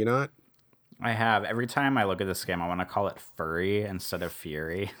Furi, have you not? I have. Every time I look at this game, I want to call it Furry instead of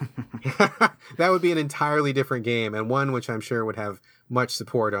Fury. That would be an entirely different game, and one which I'm sure would have much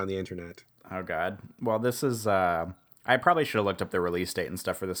support on the internet. Oh, God. Well, this is... I probably should have looked up the release date and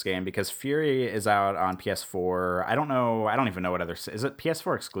stuff for this game, because Furi is out on PS4. I don't know. I don't even know what other... Is it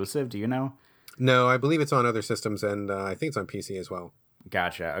PS4 exclusive? Do you know? No, I believe it's on other systems, and I think it's on PC as well.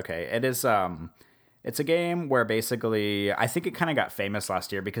 Gotcha. Okay. It is... It's a game where basically, I think it kind of got famous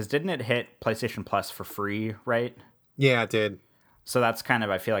last year because didn't it hit PlayStation Plus for free, right? Yeah, it did. So that's kind of,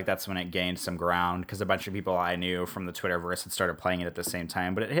 I feel like that's when it gained some ground, because a bunch of people I knew from the Twitterverse had started playing it at the same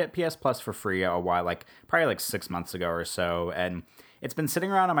time. But it hit PS Plus for free a while, like probably like 6 months ago or so. And it's been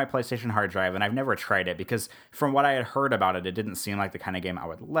sitting around on my PlayStation hard drive, and I've never tried it because from what I had heard about it, it didn't seem like the kind of game I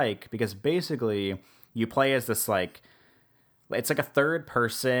would like, because basically you play as this like, it's like a third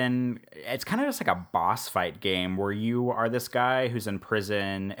person, it's kind of just like a boss fight game where you are this guy who's in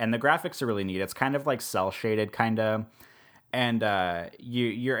prison, and the graphics are really neat. It's kind of like cell shaded kind of, and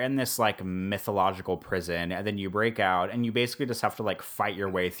you're in this like mythological prison, and then you break out, and you basically just have to like fight your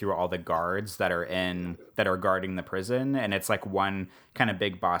way through all the guards that are guarding the prison, and it's like one kind of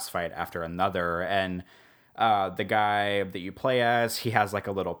big boss fight after another. And the guy that you play as, he has like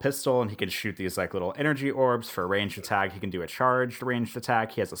a little pistol, and he can shoot these like little energy orbs for a ranged attack. He can do a charged ranged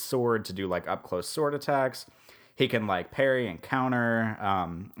attack. He has a sword to do like up close sword attacks. He can like parry and counter,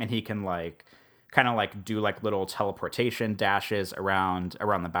 and he can like kind of like do like little teleportation dashes around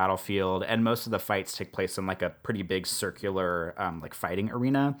the battlefield. And most of the fights take place in like a pretty big circular like fighting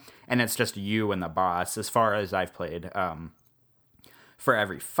arena, and it's just you and the boss as far as I've played for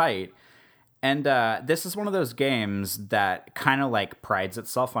every fight. And this is one of those games that kind of like prides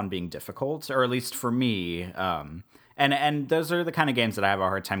itself on being difficult, or at least for me. And those are the kind of games that I have a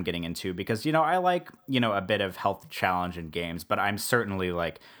hard time getting into, because, you know, I like, you know, a bit of health challenge in games, but I'm certainly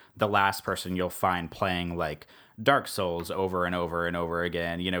like the last person you'll find playing like Dark Souls over and over and over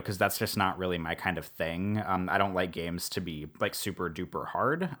again, you know, because that's just not really my kind of thing. I don't like games to be like super duper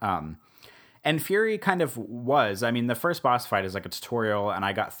hard. And Furi kind of was. I mean, the first boss fight is like a tutorial, and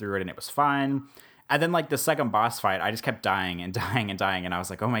I got through it and it was fine. And then like the second boss fight, I just kept dying and dying and dying. And I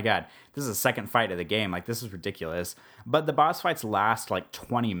was like, oh my God, this is the second fight of the game. Like, this is ridiculous. But the boss fights last like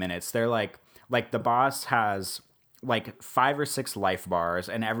 20 minutes. They're like the boss has like 5 or 6 life bars,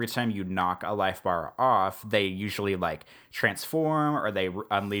 and every time you knock a life bar off, they usually like transform, or they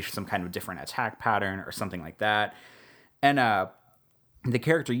unleash some kind of different attack pattern or something like that. And the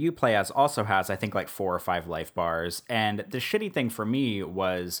character you play as also has, I think, like 4 or 5 life bars. And the shitty thing for me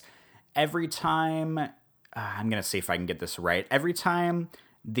was every time, I'm going to see if I can get this right. Every time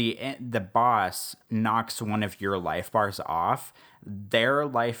the boss knocks one of your life bars off, their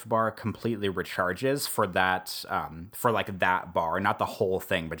life bar completely recharges for that, for like that bar, not the whole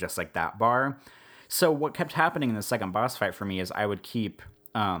thing, but just like that bar. So what kept happening in the second boss fight for me is I would keep,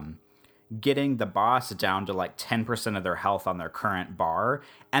 getting the boss down to like 10% of their health on their current bar,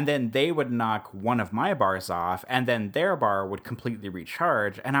 and then they would knock one of my bars off, and then their bar would completely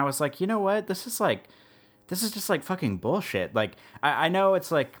recharge. And I was like, you know what? This is just like fucking bullshit. Like, I know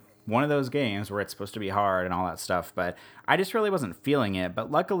it's like one of those games where it's supposed to be hard and all that stuff, but I just really wasn't feeling it. But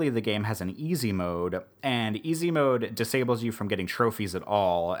luckily the game has an easy mode, and easy mode disables you from getting trophies at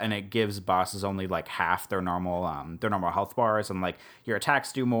all, and it gives bosses only like half their normal health bars, and like your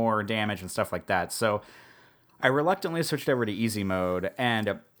attacks do more damage and stuff like that. So I reluctantly switched over to easy mode,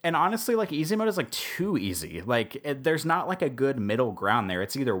 and honestly, like, easy mode is like too easy. Like, there's not like a good middle ground there.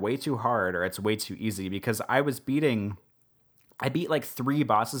 It's either way too hard or it's way too easy, because I beat like 3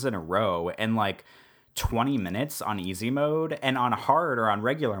 bosses in a row in like 20 minutes on easy mode, and on hard or on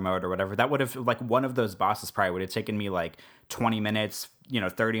regular mode or whatever, that would have, like, one of those bosses probably would have taken me like 20 minutes,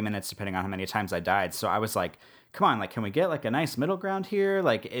 30 minutes, depending on how many times I died. So I was like, come on, like, can we get like a nice middle ground here?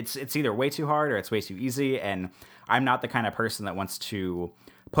 Like, it's either way too hard or it's way too easy. And I'm not the kind of person that wants to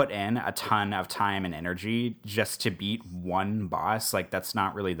put in a ton of time and energy just to beat one boss. Like, that's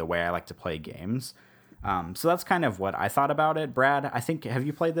not really the way I like to play games. So that's kind of what I thought about it. Brad, I think, have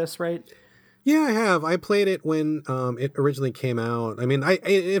you played this, right? Yeah, I have. I played it when it originally came out. I mean,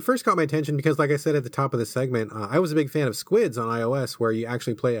 it first caught my attention because, like I said at the top of the segment, I was a big fan of Squids on iOS, where you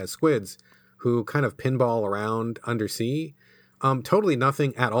actually play as squids who kind of pinball around undersea. Totally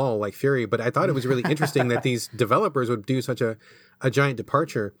nothing at all like Furi, but I thought it was really interesting that these developers would do such a giant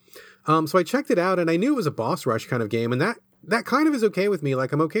departure. So I checked it out, and I knew it was a boss rush kind of game, and that kind of is okay with me.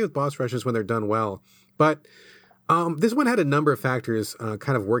 Like, I'm okay with boss rushes when they're done well. But this one had a number of factors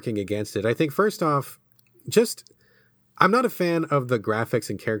kind of working against it. I think, first off, I'm not a fan of the graphics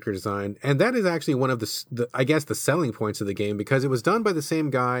and character design, and that is actually one of the I guess the selling points of the game, because it was done by the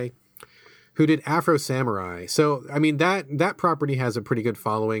same guy who did Afro Samurai. So, I mean, that property has a pretty good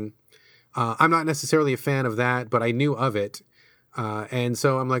following. I'm not necessarily a fan of that, but I knew of it. And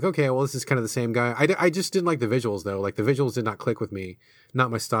so I'm like, okay, well, this is kind of the same guy. I just didn't like the visuals, though. Like, the visuals did not click with me,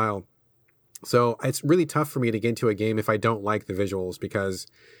 not my style. So it's really tough for me to get into a game if I don't like the visuals, because,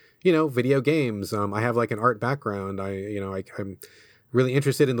 video games, I have like an art background. I'm really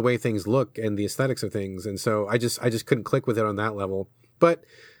interested in the way things look and the aesthetics of things. And so I just couldn't click with it on that level. But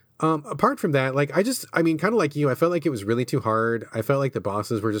Apart from that, like I mean, kind of like you, I felt like it was really too hard. I felt like the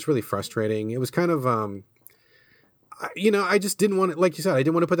bosses were just really frustrating. It was kind of, I just didn't want to, like you said, I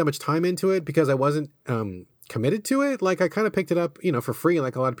didn't want to put that much time into it because I wasn't committed to it. Like I kind of picked it up, for free,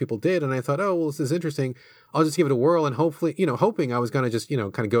 like a lot of people did, and I thought, oh, well, this is interesting. I'll just give it a whirl, and hopefully, hoping I was gonna just,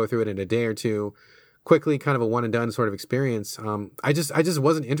 kind of go through it in a day or two, quickly, kind of a one and done sort of experience. I just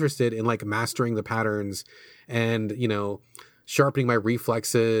wasn't interested in like mastering the patterns and sharpening my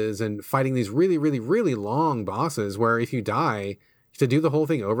reflexes and fighting these really, really, really long bosses where if you die, to do the whole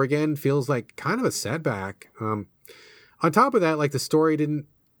thing over again feels like kind of a setback. On top of that, like the story didn't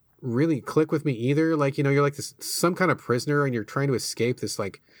really click with me either. Like, you're like some kind of prisoner and you're trying to escape this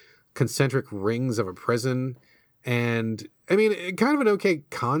like concentric rings of a prison. And I mean, kind of an okay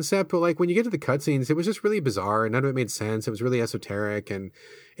concept, but like when you get to the cutscenes, it was just really bizarre and none of it made sense. It was really esoteric and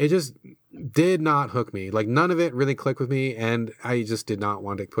it just did not hook me. Like none of it really clicked with me. And I just did not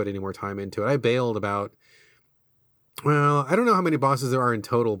want to put any more time into it. I bailed about, well, I don't know how many bosses there are in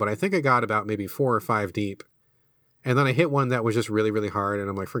total, but I think I got about maybe 4 or 5 deep. And then I hit one that was just really, really hard. And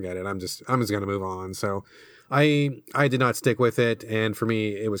I'm like, forget it. I'm just going to move on. So I did not stick with it. And for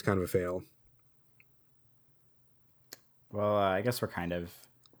me, it was kind of a fail. Well, I guess we're kind of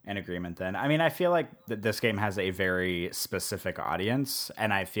in agreement then. I mean, I feel like this game has a very specific audience,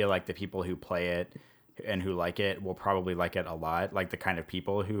 and I feel like the people who play it and who like it will probably like it a lot, like the kind of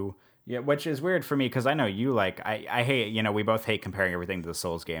people who, yeah, which is weird for me because I know you like, I hate, we both hate comparing everything to the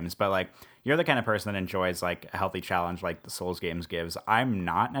Souls games, but like you're the kind of person that enjoys like a healthy challenge like the Souls games gives. I'm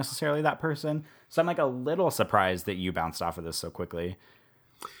not necessarily that person, so I'm like a little surprised that you bounced off of this so quickly.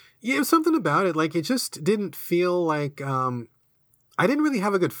 Yeah, it was something about it. Like, it just didn't feel like, I didn't really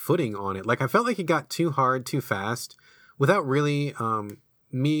have a good footing on it. Like, I felt like it got too hard, too fast, without really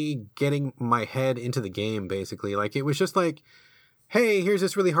me getting my head into the game, basically. Like, it was just like, hey, here's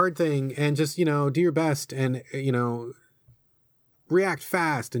this really hard thing, and just, do your best, and, react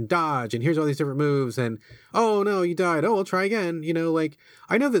fast, and dodge, and here's all these different moves, and, oh, no, you died. Oh, I'll try again. Like,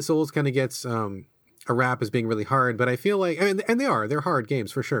 I know that Souls kind of gets... a rap as being really hard, but I feel like, and they're hard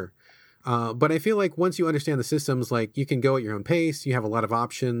games for sure. But I feel like once you understand the systems, like you can go at your own pace, you have a lot of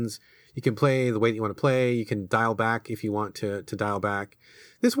options, you can play the way that you want to play, you can dial back if you want to dial back.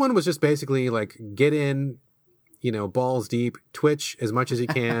 This one was just basically like get in, balls deep, twitch as much as you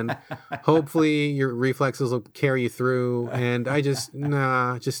can. Hopefully your reflexes will carry you through. And I don't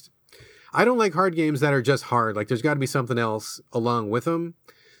like hard games that are just hard. Like there's got to be something else along with them.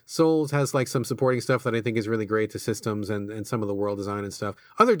 Souls has like some supporting stuff that I think is really great to systems and some of the world design and stuff.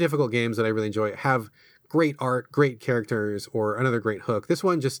 Other difficult games that I really enjoy have great art, great characters, or another great hook. This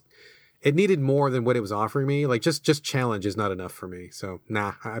one just, it needed more than what it was offering me. Like just challenge is not enough for me. So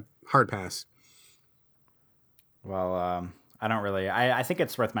hard pass. Well, I don't really, I think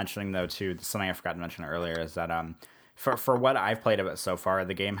it's worth mentioning though too, something I forgot to mention earlier is that for what I've played of it so far,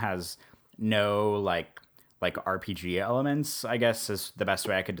 the game has no like RPG elements, I guess is the best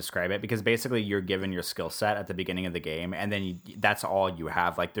way I could describe it, because basically you're given your skill set at the beginning of the game and then that's all you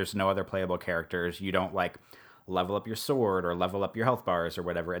have. Like there's no other playable characters. You don't like level up your sword or level up your health bars or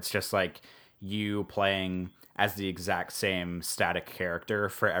whatever. It's just like you playing as the exact same static character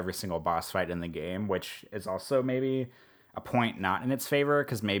for every single boss fight in the game, which is also maybe a point not in its favor,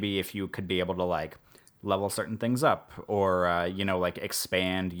 because maybe if you could be able to like level certain things up or like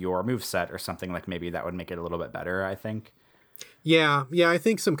expand your moveset or something, like maybe that would make it a little bit better, I think. Yeah, I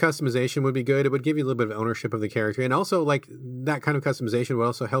think some customization would be good. It would give you a little bit of ownership of the character, and also like that kind of customization would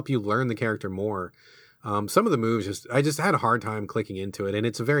also help you learn the character more. Some of the moves I just had a hard time clicking into it, and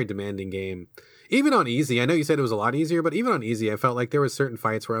it's a very demanding game. Even on easy, I know you said it was a lot easier, but even on easy I felt like there was certain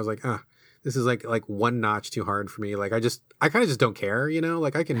fights where I was like, this is like one notch too hard for me. Like I kind of just don't care,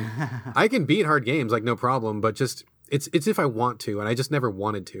 like I can beat hard games like no problem, but just it's if I want to, and I just never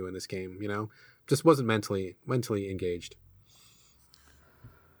wanted to in this game, just wasn't mentally engaged.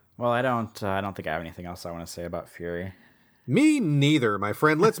 Well, I don't think I have anything else I want to say about Furi. Me neither, my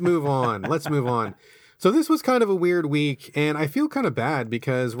friend. Let's move on. So this was kind of a weird week, and I feel kind of bad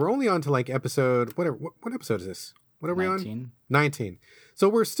because we're only on to like episode, whatever. What episode is this? What are we 19. on? 19. So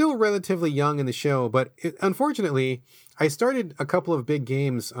we're still relatively young in the show, but unfortunately, I started a couple of big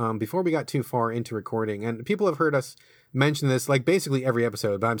games before we got too far into recording, and people have heard us mention this like basically every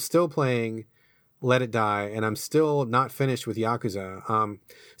episode, but I'm still playing Let It Die, and I'm still not finished with Yakuza.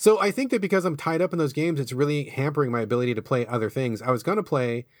 So I think that because I'm tied up in those games, it's really hampering my ability to play other things. I was going to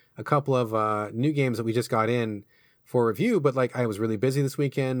play a couple of new games that we just got in for review, but like I was really busy this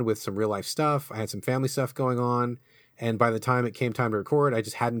weekend with some real life stuff. I had some family stuff going on, and by the time it came time to record, I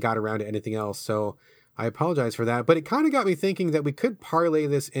just hadn't got around to anything else. So I apologize for that. But it kind of got me thinking that we could parlay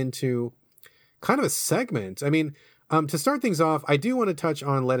this into kind of a segment. I mean, to start things off, I do want to touch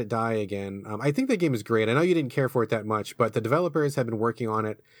on Let It Die again. I think that game is great. I know you didn't care for it that much, but the developers have been working on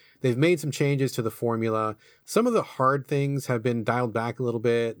it. They've made some changes to the formula. Some of the hard things have been dialed back a little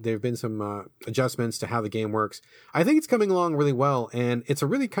bit. There have been some adjustments to how the game works. I think it's coming along really well, and it's a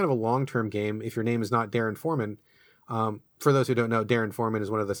really kind of a long-term game if your name is not Darren Foreman. For those who don't know, Darren Foreman is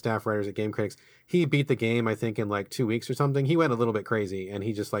one of the staff writers at Game Critics. He beat the game, I think, in like 2 weeks or something. He went a little bit crazy, and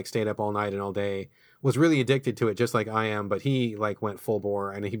he just like stayed up all night and all day, was really addicted to it, just like I am, but he like went full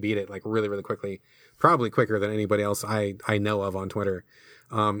bore, and he beat it like really, really quickly, probably quicker than anybody else I know of on Twitter.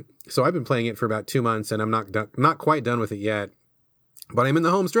 So I've been playing it for about 2 months, and I'm not quite done with it yet, but I'm in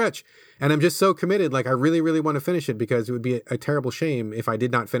the home stretch, and I'm just so committed. Like, I really, really want to finish it because it would be a terrible shame if I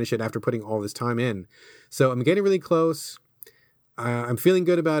did not finish it after putting all this time in. So I'm getting really close. I'm feeling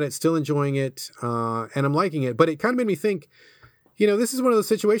good about it, still enjoying it, and I'm liking it. But it kind of made me think, this is one of those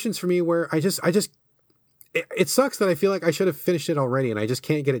situations for me where it sucks that I feel like I should have finished it already, and I just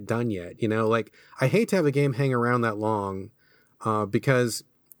can't get it done yet. Like, I hate to have a game hang around that long, because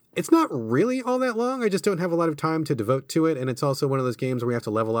it's not really all that long. I just don't have a lot of time to devote to it. And it's also one of those games where you have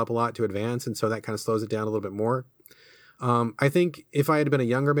to level up a lot to advance. And so that kind of slows it down a little bit more. I think if I had been a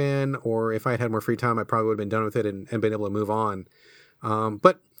younger man, or if I had more free time, I probably would have been done with it and been able to move on.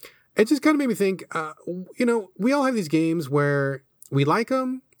 But it just kind of made me think, we all have these games where we like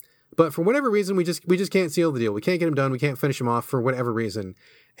them, but for whatever reason, we just can't seal the deal. We can't get them done. We can't finish them off for whatever reason.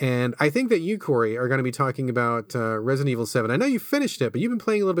 And I think that you, Corey, are going to be talking about Resident Evil 7. I know you finished it, but you've been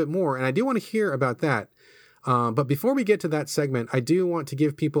playing a little bit more, and I do want to hear about that. But before we get to that segment, I do want to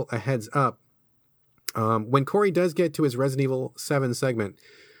give people a heads up. When Corey does get to his Resident Evil 7 segment,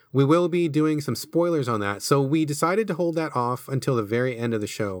 we will be doing some spoilers on that. So we decided to hold that off until the very end of the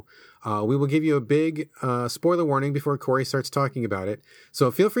show. We will give you a big spoiler warning before Corey starts talking about it.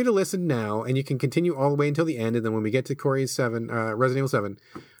 So feel free to listen now, and you can continue all the way until the end. And then when we get to Corey's Resident Evil 7,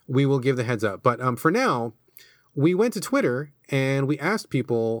 we will give the heads up. But for now, we went to Twitter and we asked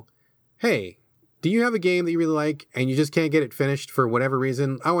people, hey, do you have a game that you really like and you just can't get it finished for whatever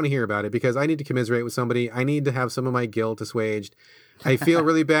reason? I want to hear about it because I need to commiserate with somebody. I need to have some of my guilt assuaged. I feel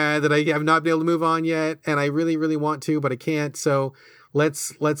really bad that I have not been able to move on yet, and I really, really want to, but I can't. So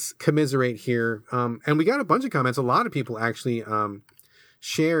let's commiserate here. And we got a bunch of comments. A lot of people actually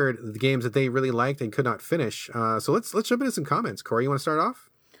shared the games that they really liked and could not finish. So let's jump into some comments. Corey, you want to start off?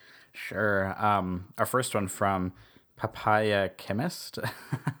 Sure. Our first one from Papaya Chemist,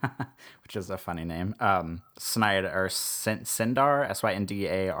 which is a funny name. Snyder or Sindar,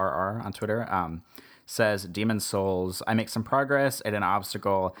 Syndarr on Twitter. Says, Demon Souls, I make some progress at an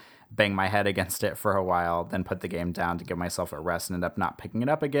obstacle, bang my head against it for a while, then put the game down to give myself a rest and end up not picking it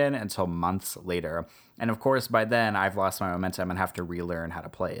up again until months later. And of course, by then, I've lost my momentum and have to relearn how to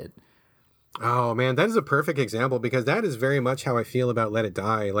play it. Oh, man, that is a perfect example because that is very much how I feel about Let It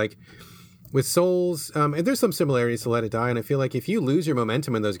Die. Like, with Souls, and there's some similarities to Let It Die, and I feel like if you lose your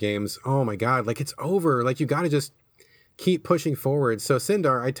momentum in those games, oh my God, like, it's over. Like, you got to just keep pushing forward. So,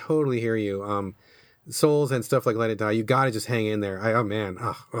 Sindar, I totally hear you. Souls and stuff like Let It Die, you got to just hang in there.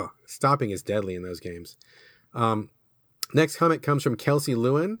 Stopping is deadly in those games. Next comment comes from Kelsey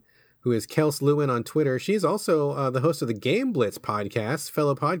Lewin, who is Kels Lewin on Twitter. She's also the host of the Game Blitz podcast,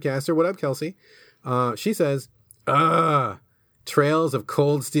 fellow podcaster. What up, Kelsey? She says, Trails of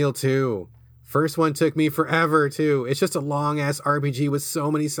Cold Steel 2. First one took me forever, too. It's just a long-ass RPG with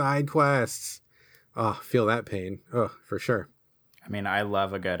so many side quests. Feel that pain. For sure. I mean, I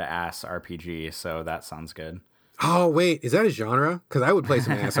love a good ass RPG, so that sounds good. Oh, wait, is that a genre? Because I would play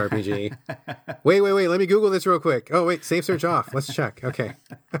some ass RPG. Wait, let me Google this real quick. Oh, wait, safe search off. Let's check. Okay.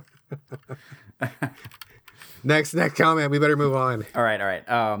 Next comment. We better move on. All right.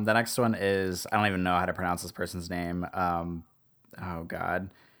 The next one is, I don't even know how to pronounce this person's name. Oh,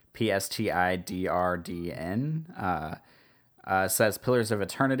 God. PSTIDRDN. Says Pillars of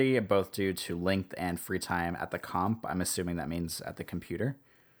Eternity, both due to length and free time at the comp. I'm assuming that means at the computer.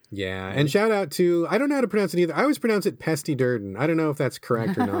 Yeah, and shout out to, I don't know how to pronounce it either. I always pronounce it Pesty Durden. I don't know if that's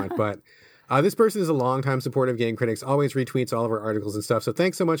correct or not, but this person is a longtime supporter of Game Critics, always retweets all of our articles and stuff. So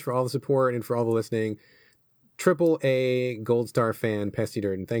thanks so much for all the support and for all the listening. AAA Gold Star fan, Pesty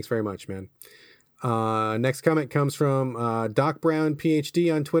Durden. Thanks very much, man. Next comment comes from Doc Brown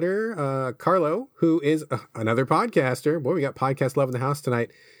PhD on Twitter. Carlo, who is another podcaster. Boy, we got podcast love in the house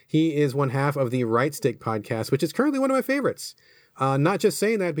tonight. He is one half of the Right Stick podcast, which is currently one of my favorites. Not just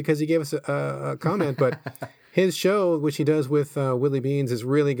saying that because he gave us a comment, but his show, which he does with Willie Beans, is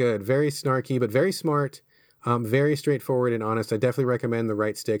really good. Very snarky, but very smart. Very straightforward and honest. I definitely recommend the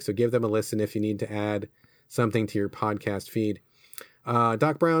right stick, so give them a listen if you need to add something to your podcast feed.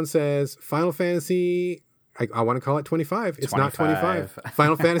 Doc Brown says, Final Fantasy, I want to call it 25. It's 25. Not 25.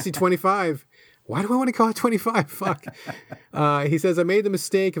 Final Fantasy 25. Why do I want to call it 25? Fuck. He says, I made the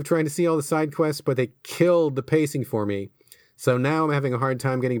mistake of trying to see all the side quests, but they killed the pacing for me. So now I'm having a hard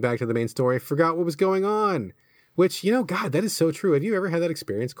time getting back to the main story. Forgot what was going on. Which, God, that is so true. Have you ever had that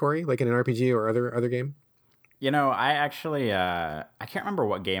experience, Corey? Like in an RPG or other game? I actually, I can't remember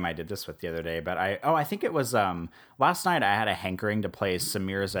what game I did this with the other day, but I think it was, last night I had a hankering to play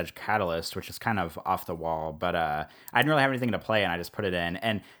Samir's Edge Catalyst, which is kind of off the wall, but I didn't really have anything to play and I just put it in.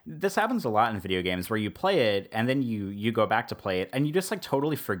 And this happens a lot in video games where you play it and then you go back to play it and you just like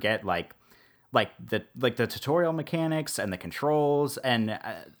totally forget the tutorial mechanics and the controls and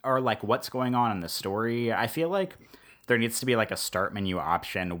or like what's going on in the story. I feel like there needs to be like a start menu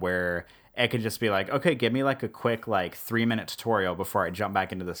option where it could just be like, okay, give me like a quick 3-minute tutorial before I jump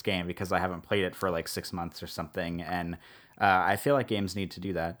back into this game because I haven't played it for like 6 months or something. And I feel like games need to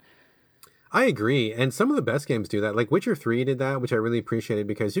do that. I agree. And some of the best games do that. Like Witcher 3 did that, which I really appreciated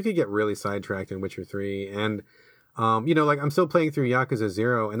because you could get really sidetracked in Witcher 3. And, I'm still playing through Yakuza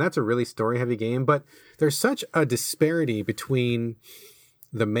 0, and that's a really story-heavy game. But there's such a disparity between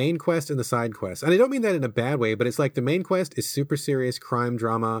the main quest and the side quest. And I don't mean that in a bad way, but it's like the main quest is super serious crime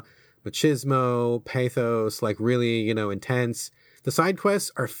drama, machismo, pathos, like really, intense. The side quests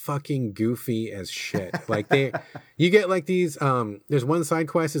are fucking goofy as shit. Like you get like these, there's one side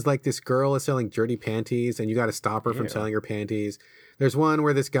quest is like this girl is selling dirty panties and you got to stop her from selling her panties. There's one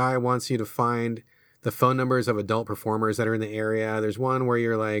where this guy wants you to find the phone numbers of adult performers that are in the area. There's one where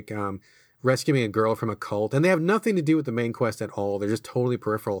you're like, rescuing a girl from a cult, and they have nothing to do with the main quest at all. They're just totally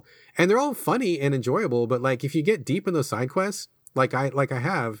peripheral and they're all funny and enjoyable. But like, if you get deep in those side quests, like I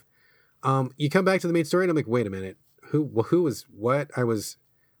have, you come back to the main story and I'm like, wait a minute, who was what?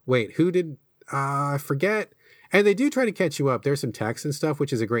 Who did, I forget. And they do try to catch you up. There's some text and stuff,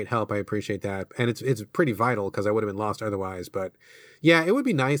 which is a great help. I appreciate that. And it's pretty vital because I would have been lost otherwise. But yeah, it would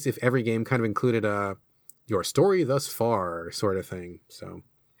be nice if every game kind of included your story thus far sort of thing. So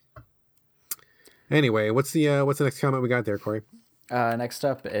anyway, what's the next comment we got there, Corey? Next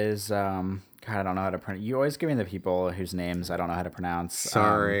up is, God, I don't know how to pronounce. You always give me the people whose names I don't know how to pronounce.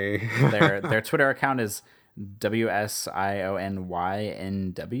 Sorry. Their Twitter account is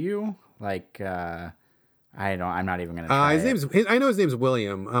WSIONYNW. I'm not even gonna try I know his name's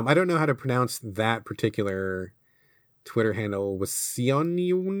William. I don't know how to pronounce that particular Twitter handle. Was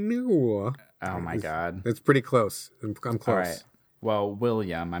Sionu? Oh my God, it's pretty close. I'm close. All right. Well,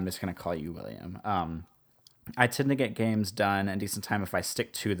 William, I'm just gonna call you William. I tend to get games done in decent time if I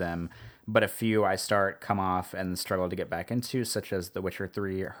stick to them, but a few I come off, and struggle to get back into, such as The Witcher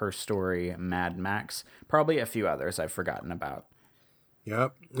 3, Her Story, Mad Max, probably a few others I've forgotten about.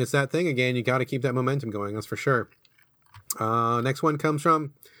 Yep, it's that thing again. You got to keep that momentum going, that's for sure. Next one comes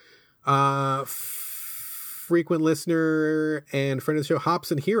from frequent listener and friend of the show,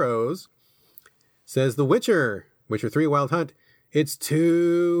 Hops and Heroes, says The Witcher 3 Wild Hunt, it's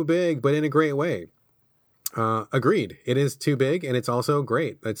too big, but in a great way. Agreed. It is too big, and it's also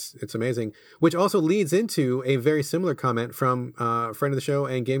great. It's amazing. Which also leads into a very similar comment from a friend of the show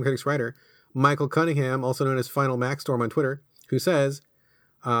and Game Critics writer, Michael Cunningham, also known as Final Maxstorm on Twitter, who says,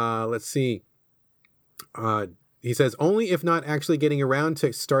 let's see. He says, only if not actually getting around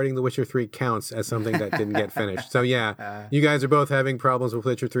to starting The Witcher 3 counts as something that didn't get finished. So yeah, you guys are both having problems with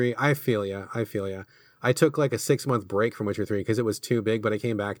Witcher 3. I feel ya. I took like a 6-month break from Witcher 3 because it was too big, but I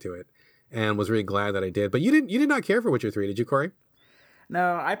came back to it and was really glad that I did. But you did not care for Witcher 3, did you, Corey?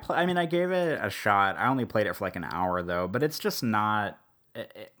 No, I gave it a shot. I only played it for like an hour though, but it's just not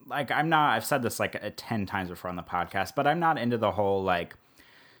I've said this like 10 times before on the podcast, but I'm not into the whole like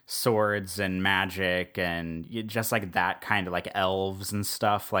swords and magic and just like that kind of like elves and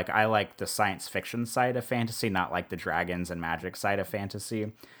stuff. Like I like the science fiction side of fantasy, not like the dragons and magic side of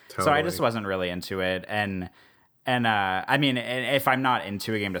fantasy. Totally. So I just wasn't really into it. And if I'm not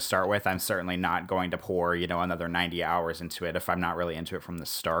into a game to start with, I'm certainly not going to pour, another 90 hours into it if I'm not really into it from the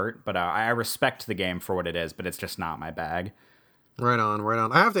start. But I respect the game for what it is, but it's just not my bag. Right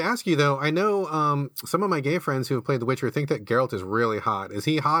on. I have to ask you, though, I know some of my gay friends who have played The Witcher think that Geralt is really hot. Is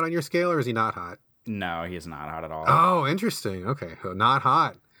he hot on your scale, or is he not hot? No, he's not hot at all. Oh, interesting. Okay, so not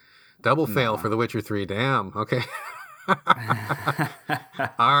hot. Double fail for The Witcher 3. Damn. Okay. All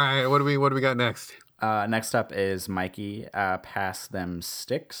right, what do we got next? Next up is Mikey, Pass Them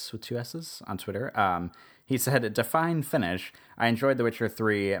Sticks with 2 S's on Twitter. He said, define finish. I enjoyed The Witcher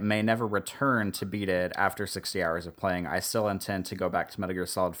 3, may never return to beat it after 60 hours of playing. I still intend to go back to Metal Gear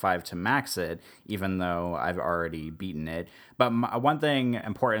Solid 5 to max it, even though I've already beaten it. But one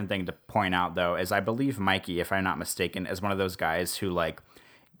important thing to point out, though, is I believe Mikey, if I'm not mistaken, is one of those guys who, like,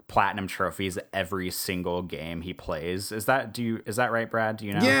 platinum trophies every single game he plays. Is that right, Brad? Do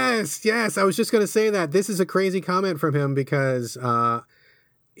you know? Yes. I was just going to say that. This is a crazy comment from him because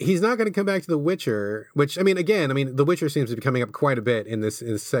he's not going to come back to The Witcher, which, The Witcher seems to be coming up quite a bit in this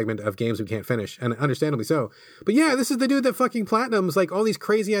segment of games we can't finish, and understandably so. But yeah, this is the dude that fucking platinums like all these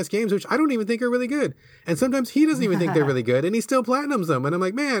crazy-ass games, which I don't even think are really good. And sometimes he doesn't even think they're really good, and he still platinums them. And I'm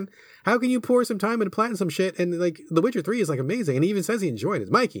like, man, how can you pour some time into platinum some shit? And like, The Witcher 3 is like amazing, and he even says he enjoyed it.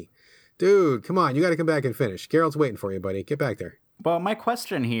 Mikey, dude, come on, you got to come back and finish. Geralt's waiting for you, buddy. Get back there. Well, my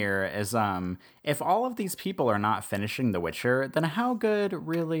question here is, if all of these people are not finishing The Witcher, then how good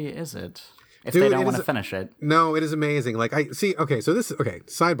really is it? If they don't want to finish it. No, it is amazing. Like,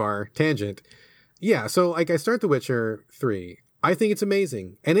 sidebar, tangent. Yeah, so like I start The Witcher 3. I think it's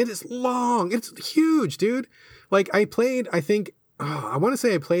amazing. And it is long. It's huge, dude. Like I played, I want to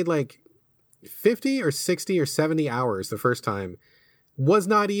say I played like 50 or 60 or 70 hours the first time. Was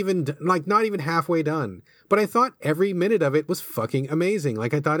not even halfway done. But I thought every minute of it was fucking amazing.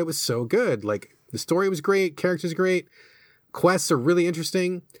 Like, I thought it was so good. Like, the story was great, characters great, quests are really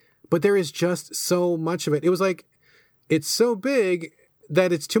interesting, but there is just so much of it. It was like, it's so big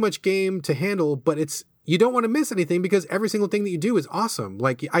that it's too much game to handle, but you don't want to miss anything because every single thing that you do is awesome.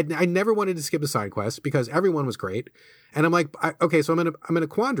 Like, I never wanted to skip a side quest because everyone was great. And I'm like, so I'm in a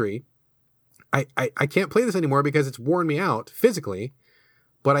quandary. I can't play this anymore because it's worn me out physically.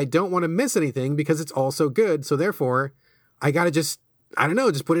 But I don't want to miss anything because it's all so good. So therefore, I got to just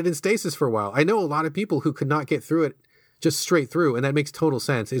put it in stasis for a while. I know a lot of people who could not get through it just straight through. And that makes total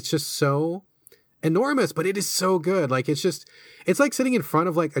sense. It's just so enormous, but it is so good. Like, it's like sitting in front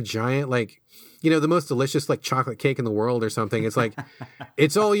of like a giant, like, the most delicious like chocolate cake in the world or something. It's like,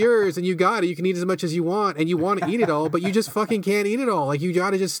 it's all yours and you got it. You can eat as much as you want and you want to eat it all, but you just fucking can't eat it all. Like, you got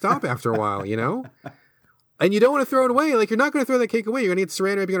to just stop after a while, And you don't want to throw it away. Like, you're not going to throw that cake away. You're going to get the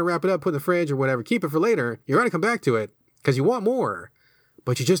saran wrap. You're going to wrap it up, put it in the fridge or whatever. Keep it for later. You're going to come back to it because you want more.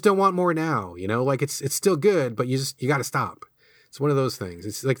 But you just don't want more now, Like, it's still good, but you got to stop. It's one of those things.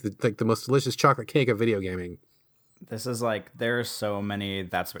 It's like the most delicious chocolate cake of video gaming. This is like, there are so many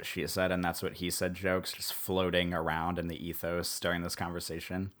that's what she said and that's what he said jokes just floating around in the ethos during this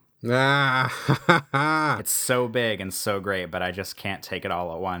conversation. It's so big and so great, but I just can't take it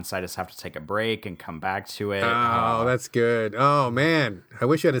all at once. I just have to take a break and come back to it. Oh, that's good. Oh man, I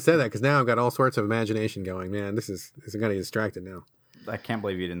wish you hadn't said that because now I've got all sorts of imagination going. Man, this is gonna get distracted now. I can't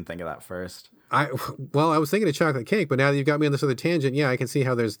believe you didn't think of that first. I was thinking of chocolate cake, but now that you've got me on this other tangent, yeah, I can see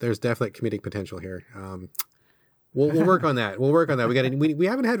how there's definite comedic potential here. We'll work on that. We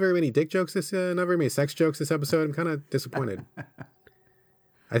haven't had very many dick jokes not very many sex jokes this episode. I'm kind of disappointed.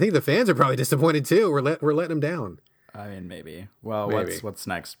 I think the fans are probably disappointed too. We're letting them down. I mean, maybe. Well, maybe. What's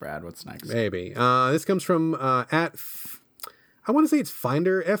next, Brad? What's next? Maybe. This comes from I want to say it's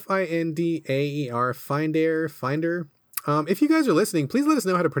Finder, Findaer, Finder. If you guys are listening, please let us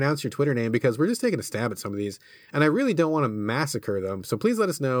know how to pronounce your Twitter name because we're just taking a stab at some of these, and I really don't want to massacre them. So please let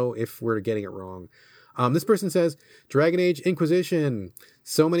us know if we're getting it wrong. This person says, Dragon Age Inquisition,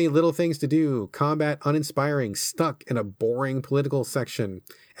 so many little things to do, combat uninspiring, stuck in a boring political section.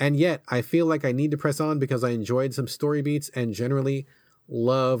 And yet, I feel like I need to press on because I enjoyed some story beats and generally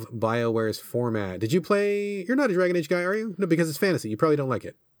love BioWare's format. Did you play... You're not a Dragon Age guy, are you? No, because it's fantasy. You probably don't like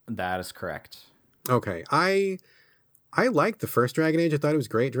it. That is correct. Okay. I liked the first Dragon Age. I thought it was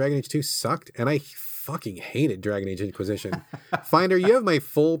great. Dragon Age 2 sucked, and I fucking hated Dragon Age Inquisition. Finder, you have my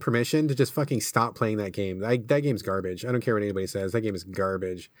full permission to just fucking stop playing that game. That game's garbage. I don't care what anybody says. That game is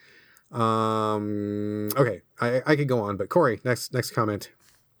garbage. Okay, I could go on, but Corey, next comment.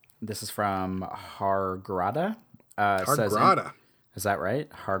 This is from Hargrada. Hargrada. Is that right?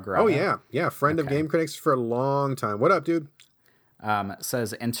 Hargrada? Oh, yeah. Friend of Game Critics for a long time. What up, dude?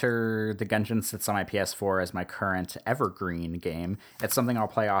 Says, enter the Gungeon sits on my PS4 as my current evergreen game. It's something I'll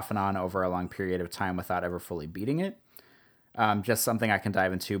play off and on over a long period of time without ever fully beating it. Just something I can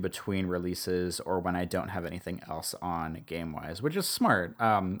dive into between releases or when I don't have anything else on game-wise, which is smart.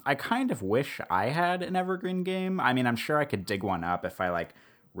 I kind of wish I had an evergreen game. I mean, I'm sure I could dig one up if I,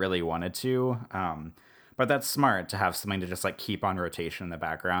 really wanted to. But that's smart to have something to just, keep on rotation in the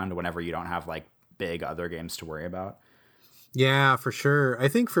background whenever you don't have, big other games to worry about. Yeah, for sure. I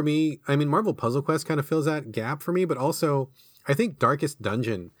think for me, Marvel Puzzle Quest kind of fills that gap for me, but also I think Darkest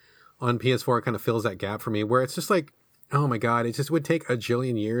Dungeon on PS4 kind of fills that gap for me where it's just oh my God, it just would take a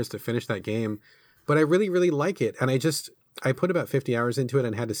jillion years to finish that game. but I really, really like it. And I put about 50 hours into it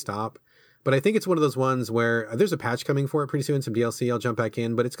and had to stop. But I think it's one of those ones where there's a patch coming for it pretty soon, some DLC. I'll jump back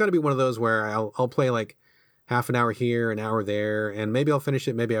in, but it's going to be one of those where I'll play like half an hour here, an hour there, and maybe I'll finish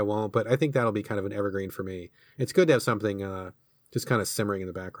it, maybe I won't. But I think that'll be kind of an evergreen for me. It's good to have something just kind of simmering in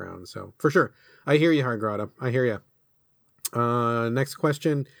the background. So for sure, I hear you, Hargrada. I hear you. Next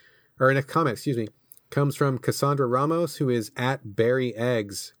question, or next comment, excuse me, comes from Cassandra Ramos, who is at Berry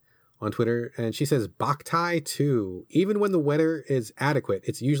Eggs on Twitter, and she says, Boktai 2. Even when the weather is adequate,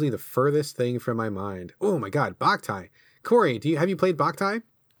 it's usually the furthest thing from my mind. Oh my god, Boktai. Corey, have you played Boktai?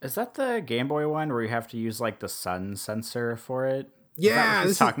 Is that the Game Boy one where you have to use like the sun sensor for it? Yeah,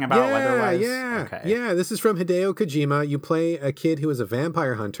 this is talking about weather-wise? Yeah, okay. Yeah, this is from Hideo Kojima. You play a kid who is a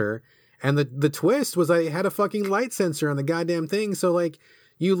vampire hunter, and the twist was I had a fucking light sensor on the goddamn thing, so like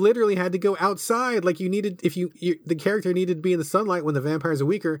you literally had to go outside. Like you needed, if the character needed to be in the sunlight when the vampires are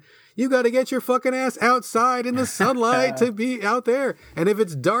weaker, you got to get your fucking ass outside in the sunlight to be out there. And if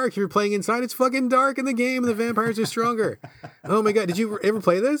it's dark, if you're playing inside, it's fucking dark in the game and the vampires are stronger. Oh my god, did you ever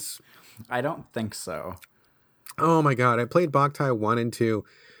play this? I don't think so. Oh my god, I played Boktai 1 and 2.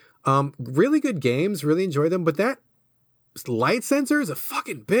 Really good games, really enjoyed them, but that light sensor is a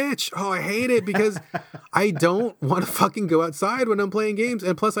fucking bitch. Oh, I hate it because I don't want to fucking go outside when I'm playing games.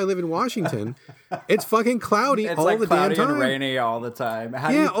 And plus, I live in Washington. It's fucking cloudy all the damn time. And rainy all the time. How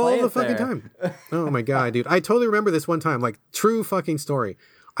do you play all the fucking time. Oh my god, dude! I totally remember this one time. Like true fucking story.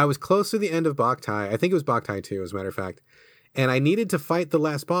 I was close to the end of Boktai. I think it was Boktai 2, as a matter of fact. And I needed to fight the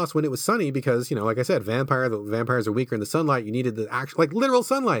last boss when it was sunny because, like I said, the vampires are weaker in the sunlight. You needed the actual, like literal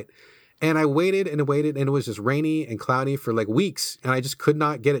sunlight. And I waited and waited, and it was just rainy and cloudy for like weeks, and I just could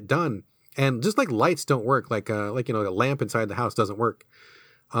not get it done. And just like lights don't work, like a lamp inside the house doesn't work.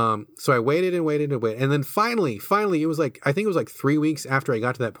 So I waited and waited and waited, and then finally, it was like I think it was like 3 weeks after I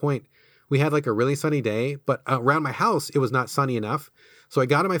got to that point, we had like a really sunny day, but around my house it was not sunny enough. So I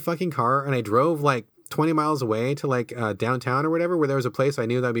got in my fucking car and I drove like 20 miles away to like downtown or whatever, where there was a place I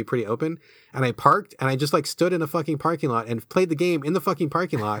knew that would be pretty open, and I parked and I just like stood in a fucking parking lot and played the game in the fucking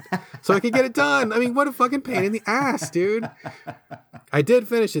parking lot so I could get it done. I mean, what a fucking pain in the ass, dude. I did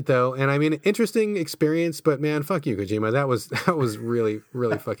finish it though, and I mean, interesting experience, but man, fuck you, Kojima. That was really,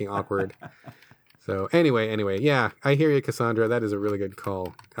 really fucking awkward. So anyway, yeah, I hear you, Cassandra. That is a really good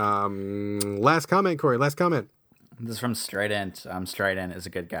call. Last comment, Corey. Last comment. This is from Strident. Strident is a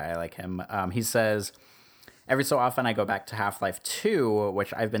good guy. I like him. He says, every so often I go back to Half-Life 2,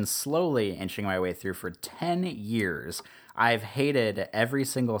 which I've been slowly inching my way through for 10 years. I've hated every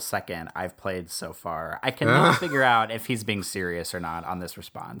single second I've played so far. I cannot figure out if he's being serious or not on this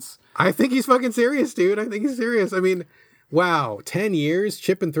response. I think he's fucking serious, dude. I think he's serious. I mean, wow, 10 years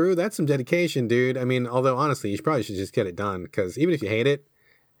chipping through. That's some dedication, dude. I mean, although honestly, you probably should just get it done, because even if you hate it,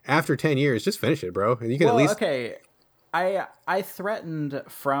 after 10 years, just finish it, bro. You can at least... Okay. I threatened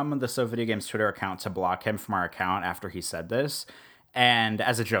from the So Video Games Twitter account to block him from our account after he said this, and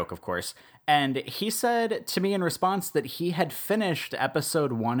as a joke, of course. And he said to me in response that he had finished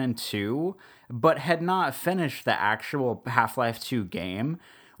episode 1 and 2, but had not finished the actual Half-Life 2 game,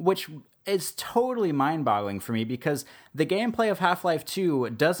 which is totally mind-boggling for me because the gameplay of Half-Life 2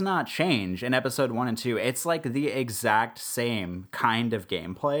 does not change in episode 1 and 2. It's like the exact same kind of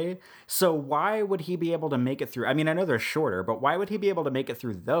gameplay. So why would he be able to make it through? I mean, I know they're shorter, but why would he be able to make it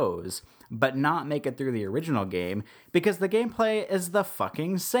through those, but not make it through the original game? Because the gameplay is the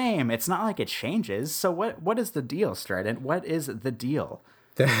fucking same. It's not like it changes. So what is the deal, Strident? What is the deal?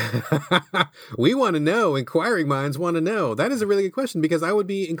 We want to know. Inquiring minds want to know. That is a really good question, because I would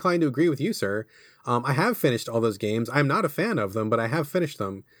be inclined to agree with you, sir. I have finished all those games. I'm not a fan of them, but I have finished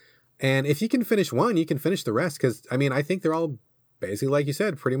them. And if you can finish one, you can finish the rest, because, I mean, I think they're all basically, like you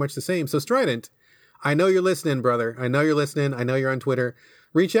said, pretty much the same. So, Strident, I know you're listening, brother. I know you're listening. I know you're on Twitter.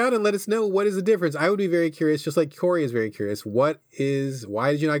 Reach out and let us know what is the difference. I would be very curious, just like Corey is very curious. Why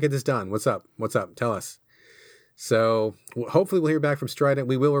did you not get this done? What's up? Tell us. So hopefully we'll hear back from Strident.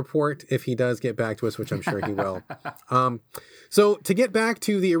 We will report if he does get back to us, which I'm sure he will. So to get back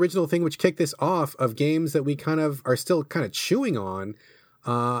to the original thing which kicked this off, of games that we kind of are still kind of chewing on,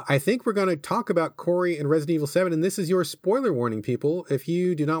 I think we're going to talk about Corey and Resident Evil 7. And this is your spoiler warning, people. If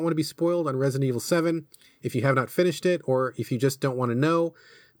you do not want to be spoiled on Resident Evil 7, if you have not finished it, or if you just don't want to know,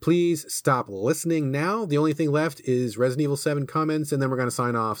 please stop listening now. The only thing left is Resident Evil 7 comments, and then we're going to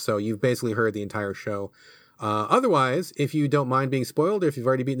sign off. So you've basically heard the entire show. Otherwise, if you don't mind being spoiled, or if you've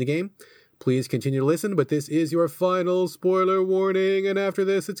already beaten the game, please continue to listen. But this is your final spoiler warning, and after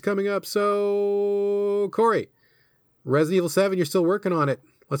this, it's coming up. So, Corey, Resident Evil 7, you're still working on it.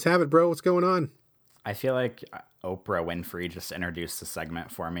 Let's have it, bro. What's going on? I feel like Oprah Winfrey just introduced the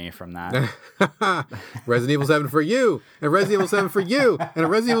segment for me from that. Resident Evil 7 for you, and Resident Evil 7 for you, and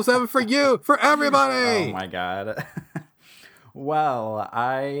Resident Evil 7 for you, for everybody! Oh my god. Well,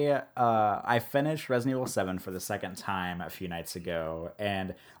 I finished Resident Evil 7 for the second time a few nights ago,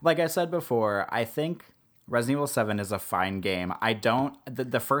 and like I said before, I think Resident Evil 7 is a fine game.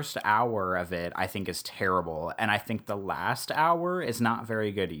 The first hour of it I think is terrible, and I think the last hour is not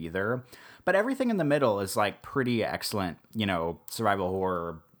very good either. But everything in the middle is like pretty excellent, survival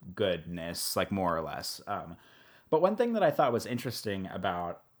horror goodness, like more or less. But one thing that I thought was interesting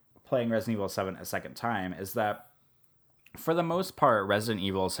about playing Resident Evil 7 a second time is that for the most part, Resident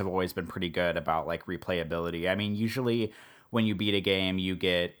Evils have always been pretty good about like replayability. I mean, usually when you beat a game, you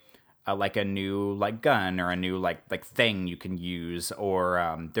get like a new like gun or a new like thing you can use,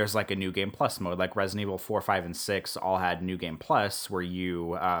 or there's like a new game plus mode. Like Resident Evil 4, 5, and 6 all had new game plus, where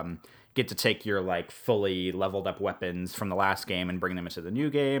you get to take your like fully leveled up weapons from the last game and bring them into the new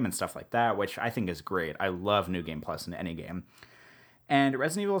game and stuff like that, which I think is great. I love new game plus in any game. And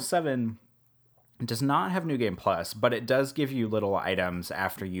Resident Evil 7 does not have new game plus, but it does give you little items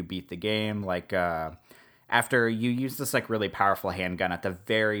after you beat the game, like after you use this like really powerful handgun at the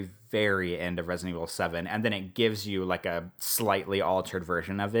very, very end of Resident Evil 7, and then it gives you like a slightly altered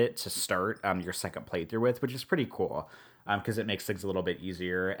version of it to start your second playthrough with, which is pretty cool because it makes things a little bit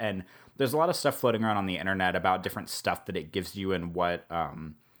easier. And there's a lot of stuff floating around on the internet about different stuff that it gives you and what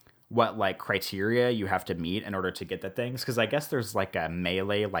like criteria you have to meet in order to get the things, because I guess there's like a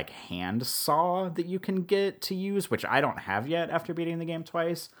melee like hand saw that you can get to use, which I don't have yet after beating the game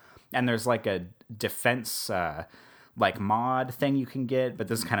twice. And there's like a defense like mod thing you can get, but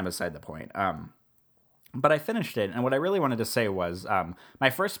this is kind of beside the point. But I finished it, and what I really wanted to say was my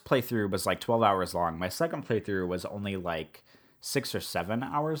first playthrough was like 12 hours long. My second playthrough was only like 6 or 7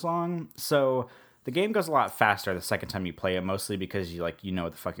 hours long. So the game goes a lot faster the second time you play it, mostly because you know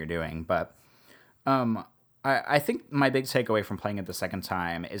what the fuck you're doing. But I think my big takeaway from playing it the second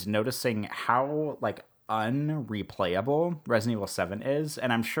time is noticing how like unreplayable Resident Evil 7 is.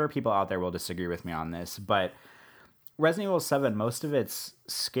 And I'm sure people out there will disagree with me on this, but Resident Evil 7, most of its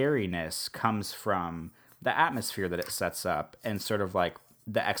scariness comes from the atmosphere that it sets up and sort of like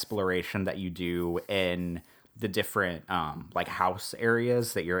the exploration that you do in the different like house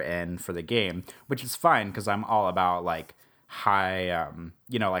areas that you're in for the game, which is fine because I'm all about like high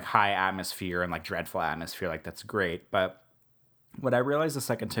like high atmosphere and like dreadful atmosphere. Like that's great. But what I realized the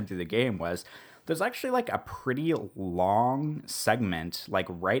second time through the game was there's actually like a pretty long segment like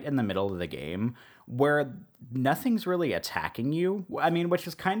right in the middle of the game where nothing's really attacking you. I mean, which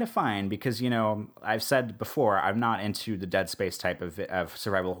is kind of fine because, I've said before, I'm not into the Dead Space type of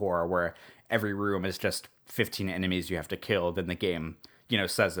survival horror where every room is just 15 enemies you have to kill. Then the game,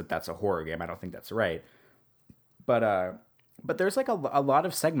 says that that's a horror game. I don't think that's right. But there's like a lot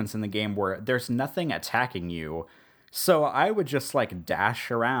of segments in the game where there's nothing attacking you. So I would just like dash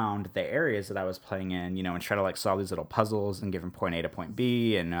around the areas that I was playing in, and try to like solve these little puzzles and get from point A to point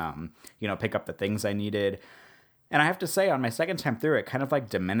B and, pick up the things I needed. And I have to say on my second time through, it kind of like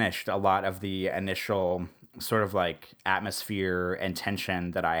diminished a lot of the initial sort of like atmosphere and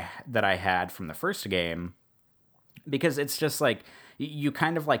tension that I had from the first game, because it's just like you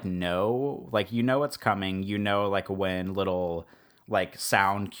kind of like what's coming, like when little like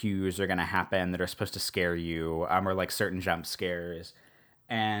sound cues are going to happen that are supposed to scare you, or like certain jump scares.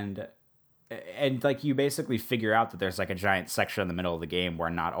 And like you basically figure out that there's like a giant section in the middle of the game where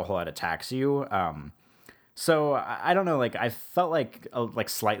not a whole lot attacks you. So I don't know, like I felt like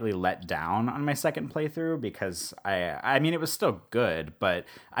slightly let down on my second playthrough because I mean, it was still good, but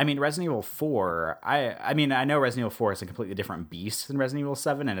I mean, Resident Evil 4, I mean, I know Resident Evil 4 is a completely different beast than Resident Evil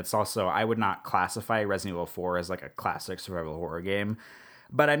 7, and it's also, I would not classify Resident Evil 4 as like a classic survival horror game.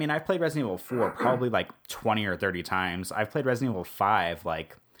 But I mean, I've played Resident Evil 4 probably like 20 or 30 times. I've played Resident Evil 5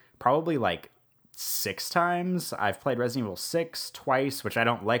 like probably like 6 times. I've played Resident Evil 6 twice, which I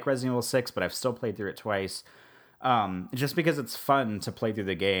don't like Resident Evil 6, but I've still played through it twice. Just because it's fun to play through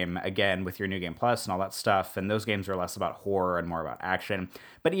the game again with your new game plus and all that stuff. And those games are less about horror and more about action.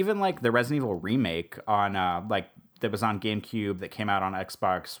 But even like the Resident Evil remake on that was on GameCube that came out on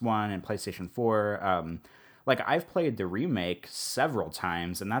Xbox One and PlayStation 4. Like I've played the remake several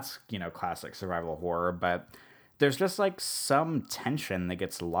times, and that's, classic survival horror, but there's just like some tension that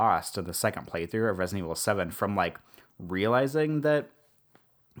gets lost in the second playthrough of Resident Evil 7 from like realizing that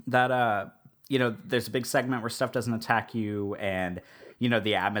there's a big segment where stuff doesn't attack you, and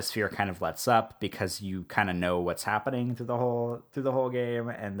the atmosphere kind of lets up because you kind of know what's happening through the whole game.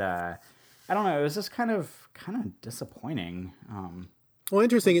 And I don't know, it was just kind of disappointing. Well,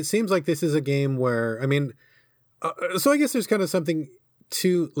 interesting. It seems like this is a game where, I mean, so I guess there's kind of something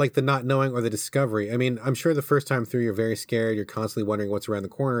to like the not knowing or the discovery. I mean, I'm sure the first time through, you're very scared. You're constantly wondering what's around the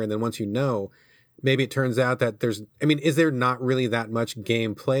corner. And then once you know, maybe it turns out that is there not really that much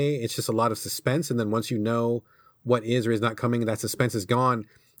gameplay? It's just a lot of suspense. And then once you know what is or is not coming, that suspense is gone.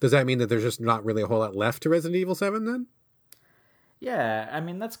 Does that mean that there's just not really a whole lot left to Resident Evil 7 then? Yeah, I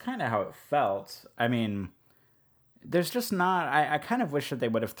mean, that's kind of how it felt. I mean, there's just not... I kind of wish that they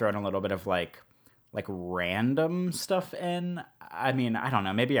would have thrown a little bit of, like random stuff in. I mean, I don't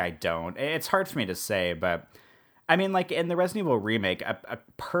know. Maybe I don't. It's hard for me to say, but... I mean, like, in the Resident Evil remake, a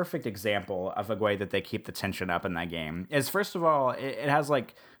perfect example of a way that they keep the tension up in that game is, first of all, it has,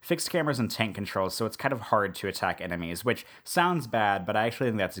 like, fixed cameras and tank controls, so it's kind of hard to attack enemies, which sounds bad, but I actually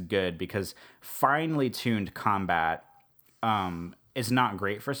think that's good, because finely tuned combat is not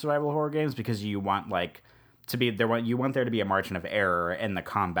great for survival horror games, because you want, like, you want there to be a margin of error in the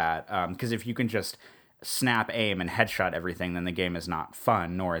combat, because if you can just snap, aim, and headshot everything, then the game is not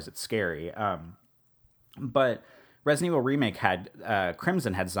fun, nor is it scary. But Resident Evil Remake had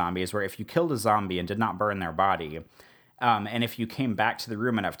Crimson had zombies where if you killed a zombie and did not burn their body, and if you came back to the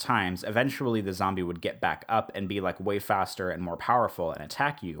room enough times, eventually the zombie would get back up and be like way faster and more powerful and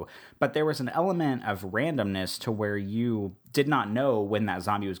attack you. But there was an element of randomness to where you did not know when that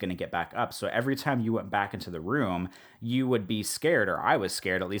zombie was going to get back up. So every time you went back into the room, you would be scared, or I was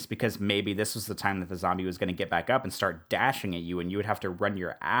scared at least, because maybe this was the time that the zombie was going to get back up and start dashing at you, and you would have to run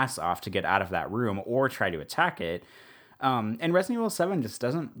your ass off to get out of that room or try to attack it. And Resident Evil 7 just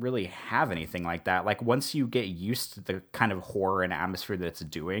doesn't really have anything like that. Like, once you get used to the kind of horror and atmosphere that it's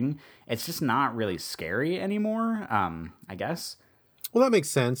doing, it's just not really scary anymore, I guess. Well, that makes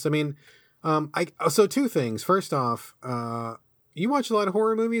sense. I mean, so two things. First off, you watch a lot of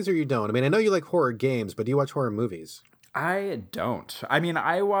horror movies or you don't? I mean, I know you like horror games, but do you watch horror movies? I don't. I mean,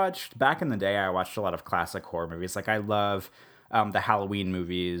 back in the day, I watched a lot of classic horror movies. Like, I love the Halloween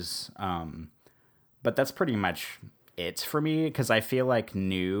movies, but that's pretty much it for me, because I feel like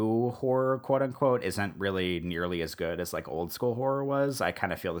new horror, quote unquote, isn't really nearly as good as like old school horror was. I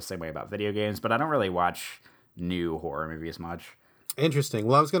kind of feel the same way about video games, but I don't really watch new horror movies much. Interesting.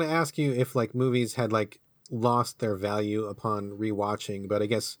 Well, I was going to ask you if like movies had like lost their value upon rewatching, but I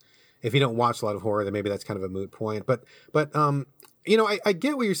guess if you don't watch a lot of horror, then maybe that's kind of a moot point. But you know, I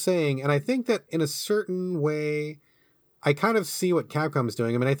get what you're saying, and I think that in a certain way, I kind of see what Capcom's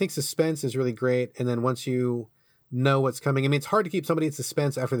doing. I mean, I think suspense is really great, and then once you know what's coming. I mean, it's hard to keep somebody in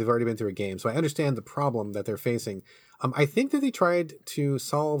suspense after they've already been through a game. So I understand the problem that they're facing. I think that they tried to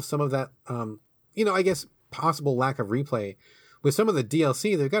solve some of that, you know, I guess possible lack of replay with some of the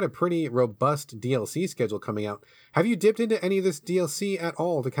DLC. They've got a pretty robust DLC schedule coming out. Have you dipped into any of this DLC at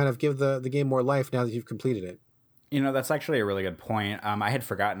all to kind of give the game more life now that you've completed it? You know, that's actually a really good point. I had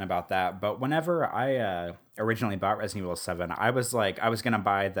forgotten about that, but whenever I originally bought Resident Evil 7, I was going to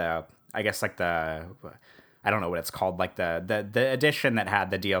buy I don't know what it's called, like the edition that had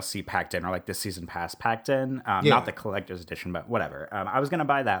the DLC packed in, or like the season pass packed in. Not the collector's edition, but whatever. I was going to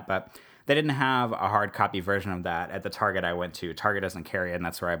buy that, but they didn't have a hard copy version of that at the Target I went to. Target doesn't carry it, and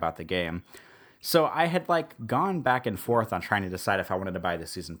that's where I bought the game. So I had like gone back and forth on trying to decide if I wanted to buy the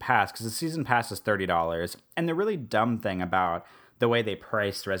season pass, because the season pass is $30. And the really dumb thing about the way they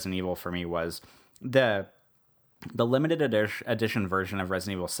priced Resident Evil for me was the limited edition version of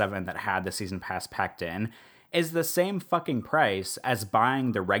Resident Evil 7 that had the season pass packed in is the same fucking price as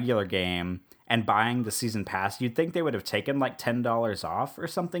buying the regular game and buying the season pass. You'd think they would have taken like $10 off or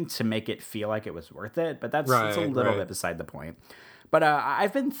something to make it feel like it was worth it, but that's a little bit beside the point. But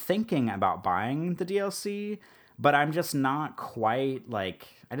I've been thinking about buying the DLC, but I'm just not quite like,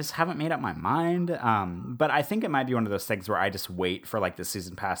 I just haven't made up my mind. But I think it might be one of those things where I just wait for like the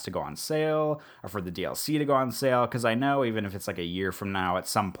season pass to go on sale or for the DLC to go on sale. Because I know even if it's like a year from now, at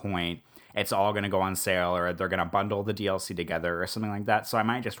some point, it's all going to go on sale, or they're going to bundle the DLC together or something like that. So I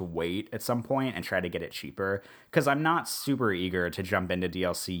might just wait at some point and try to get it cheaper, because I'm not super eager to jump into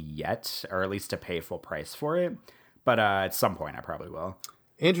DLC yet, or at least to pay full price for it. But at some point, I probably will.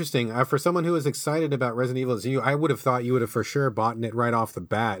 Interesting. For someone who is excited about Resident Evil as you, I would have thought you would have for sure bought it right off the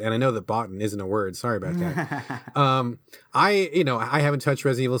bat. And I know that bought isn't a word. Sorry about that. I haven't touched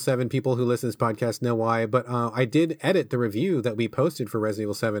Resident Evil 7. People who listen to this podcast know why. But I did edit the review that we posted for Resident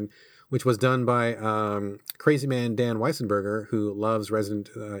Evil 7, which was done by crazy man Dan Weissenberger, who loves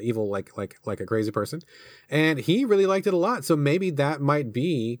Resident Evil like a crazy person. And he really liked it a lot. So maybe that might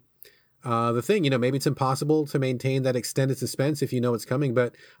be the thing. Maybe it's impossible to maintain that extended suspense if you know it's coming,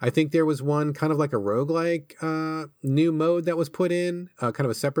 but I think there was one kind of like a roguelike new mode that was put in, kind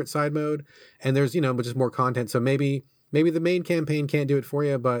of a separate side mode, and there's just more content. So maybe maybe the main campaign can't do it for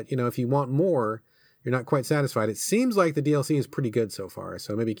you, but, if you want more, you're not quite satisfied. It seems like the DLC is pretty good so far,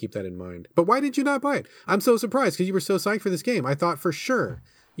 so maybe keep that in mind. But why did you not buy it? I'm so surprised because you were so psyched for this game. I thought for sure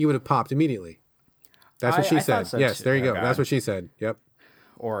you would have popped immediately. That's what she said. So yes, there you go. God. That's what she said. Yep.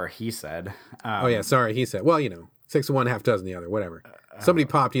 Or he said. Oh, yeah, sorry, he said. Well, 6 of one, half dozen the other, whatever. Somebody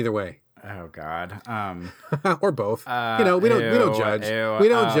popped either way. Oh, God. Or both. We don't judge. We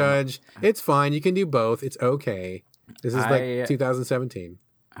don't judge. It's fine. You can do both. It's okay. This is like 2017.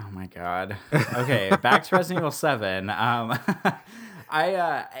 Oh, my God. Okay, back to Resident Evil 7.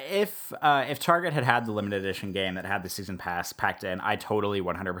 If Target had the limited edition game that had the season pass packed in, I totally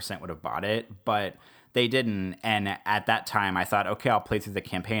 100% would have bought it, but they didn't. And at that time, I thought, okay, I'll play through the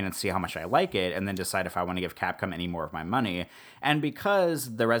campaign and see how much I like it, and then decide if I want to give Capcom any more of my money. And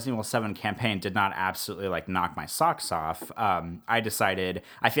because the Resident Evil 7 campaign did not absolutely knock my socks off, I decided,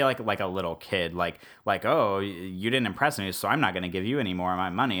 I feel like a little kid, oh, you didn't impress me, so I'm not going to give you any more of my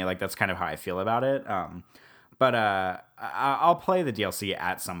money. That's kind of how I feel about it. But I'll play the DLC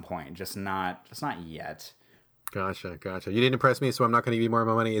at some point, just not yet. Gotcha. You didn't impress me, so I'm not going to give you more of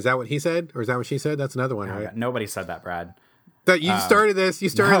my money. Is that what he said, or is that what she said? That's another one, right? Nobody said that, Brad. That you started this. You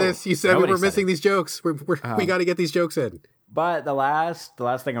started this. You said we were missing these jokes. We got to get these jokes in. But the last thing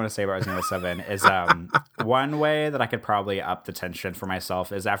I'm going to say about Resident Evil 7 is one way that I could probably up the tension for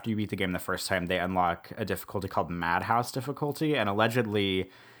myself is after you beat the game the first time, they unlock a difficulty called Madhouse difficulty, and allegedly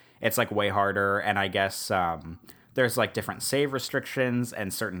it's way harder. And I guess there's different save restrictions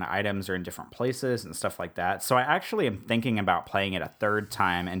and certain items are in different places and stuff like that. So I actually am thinking about playing it a third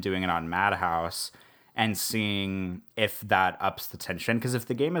time and doing it on Madhouse and seeing if that ups the tension. Because if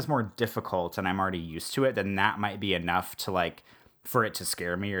the game is more difficult and I'm already used to it, then that might be enough to for it to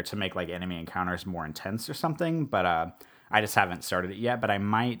scare me or to make enemy encounters more intense or something. But I just haven't started it yet, but I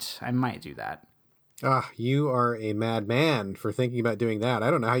might do that. You are a madman for thinking about doing that. I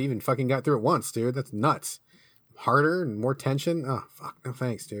don't know how you even fucking got through it once, dude. That's nuts. Harder and more tension? Oh, fuck. No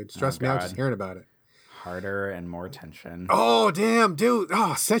thanks, dude. Stress me out just hearing about it. Harder and more tension. Oh, damn, dude.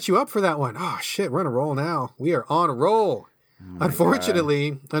 Oh, set you up for that one. Oh, shit. We're on a roll now. We are on a roll.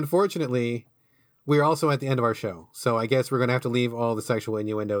 Unfortunately, we're also at the end of our show. So I guess we're going to have to leave all the sexual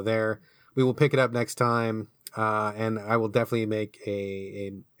innuendo there. We will pick it up next time. And I will definitely make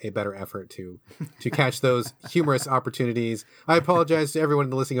a better effort to catch those humorous opportunities. I apologize to everyone in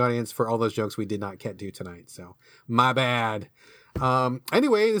the listening audience for all those jokes we did not get to tonight. So my bad.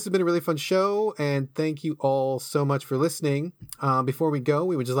 Anyway, this has been a really fun show, and thank you all so much for listening. Before we go,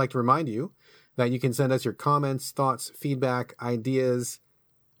 we would just like to remind you that you can send us your comments, thoughts, feedback, ideas,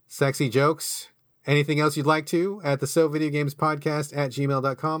 sexy jokes, anything else you'd like to at the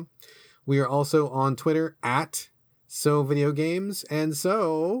sovideogamespodcast@gmail.com. We are also on Twitter @SoVideoGames. And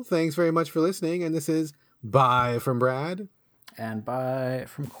so, thanks very much for listening. And this is bye from Brad. And bye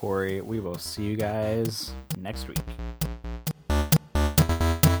from Corey. We will see you guys next week.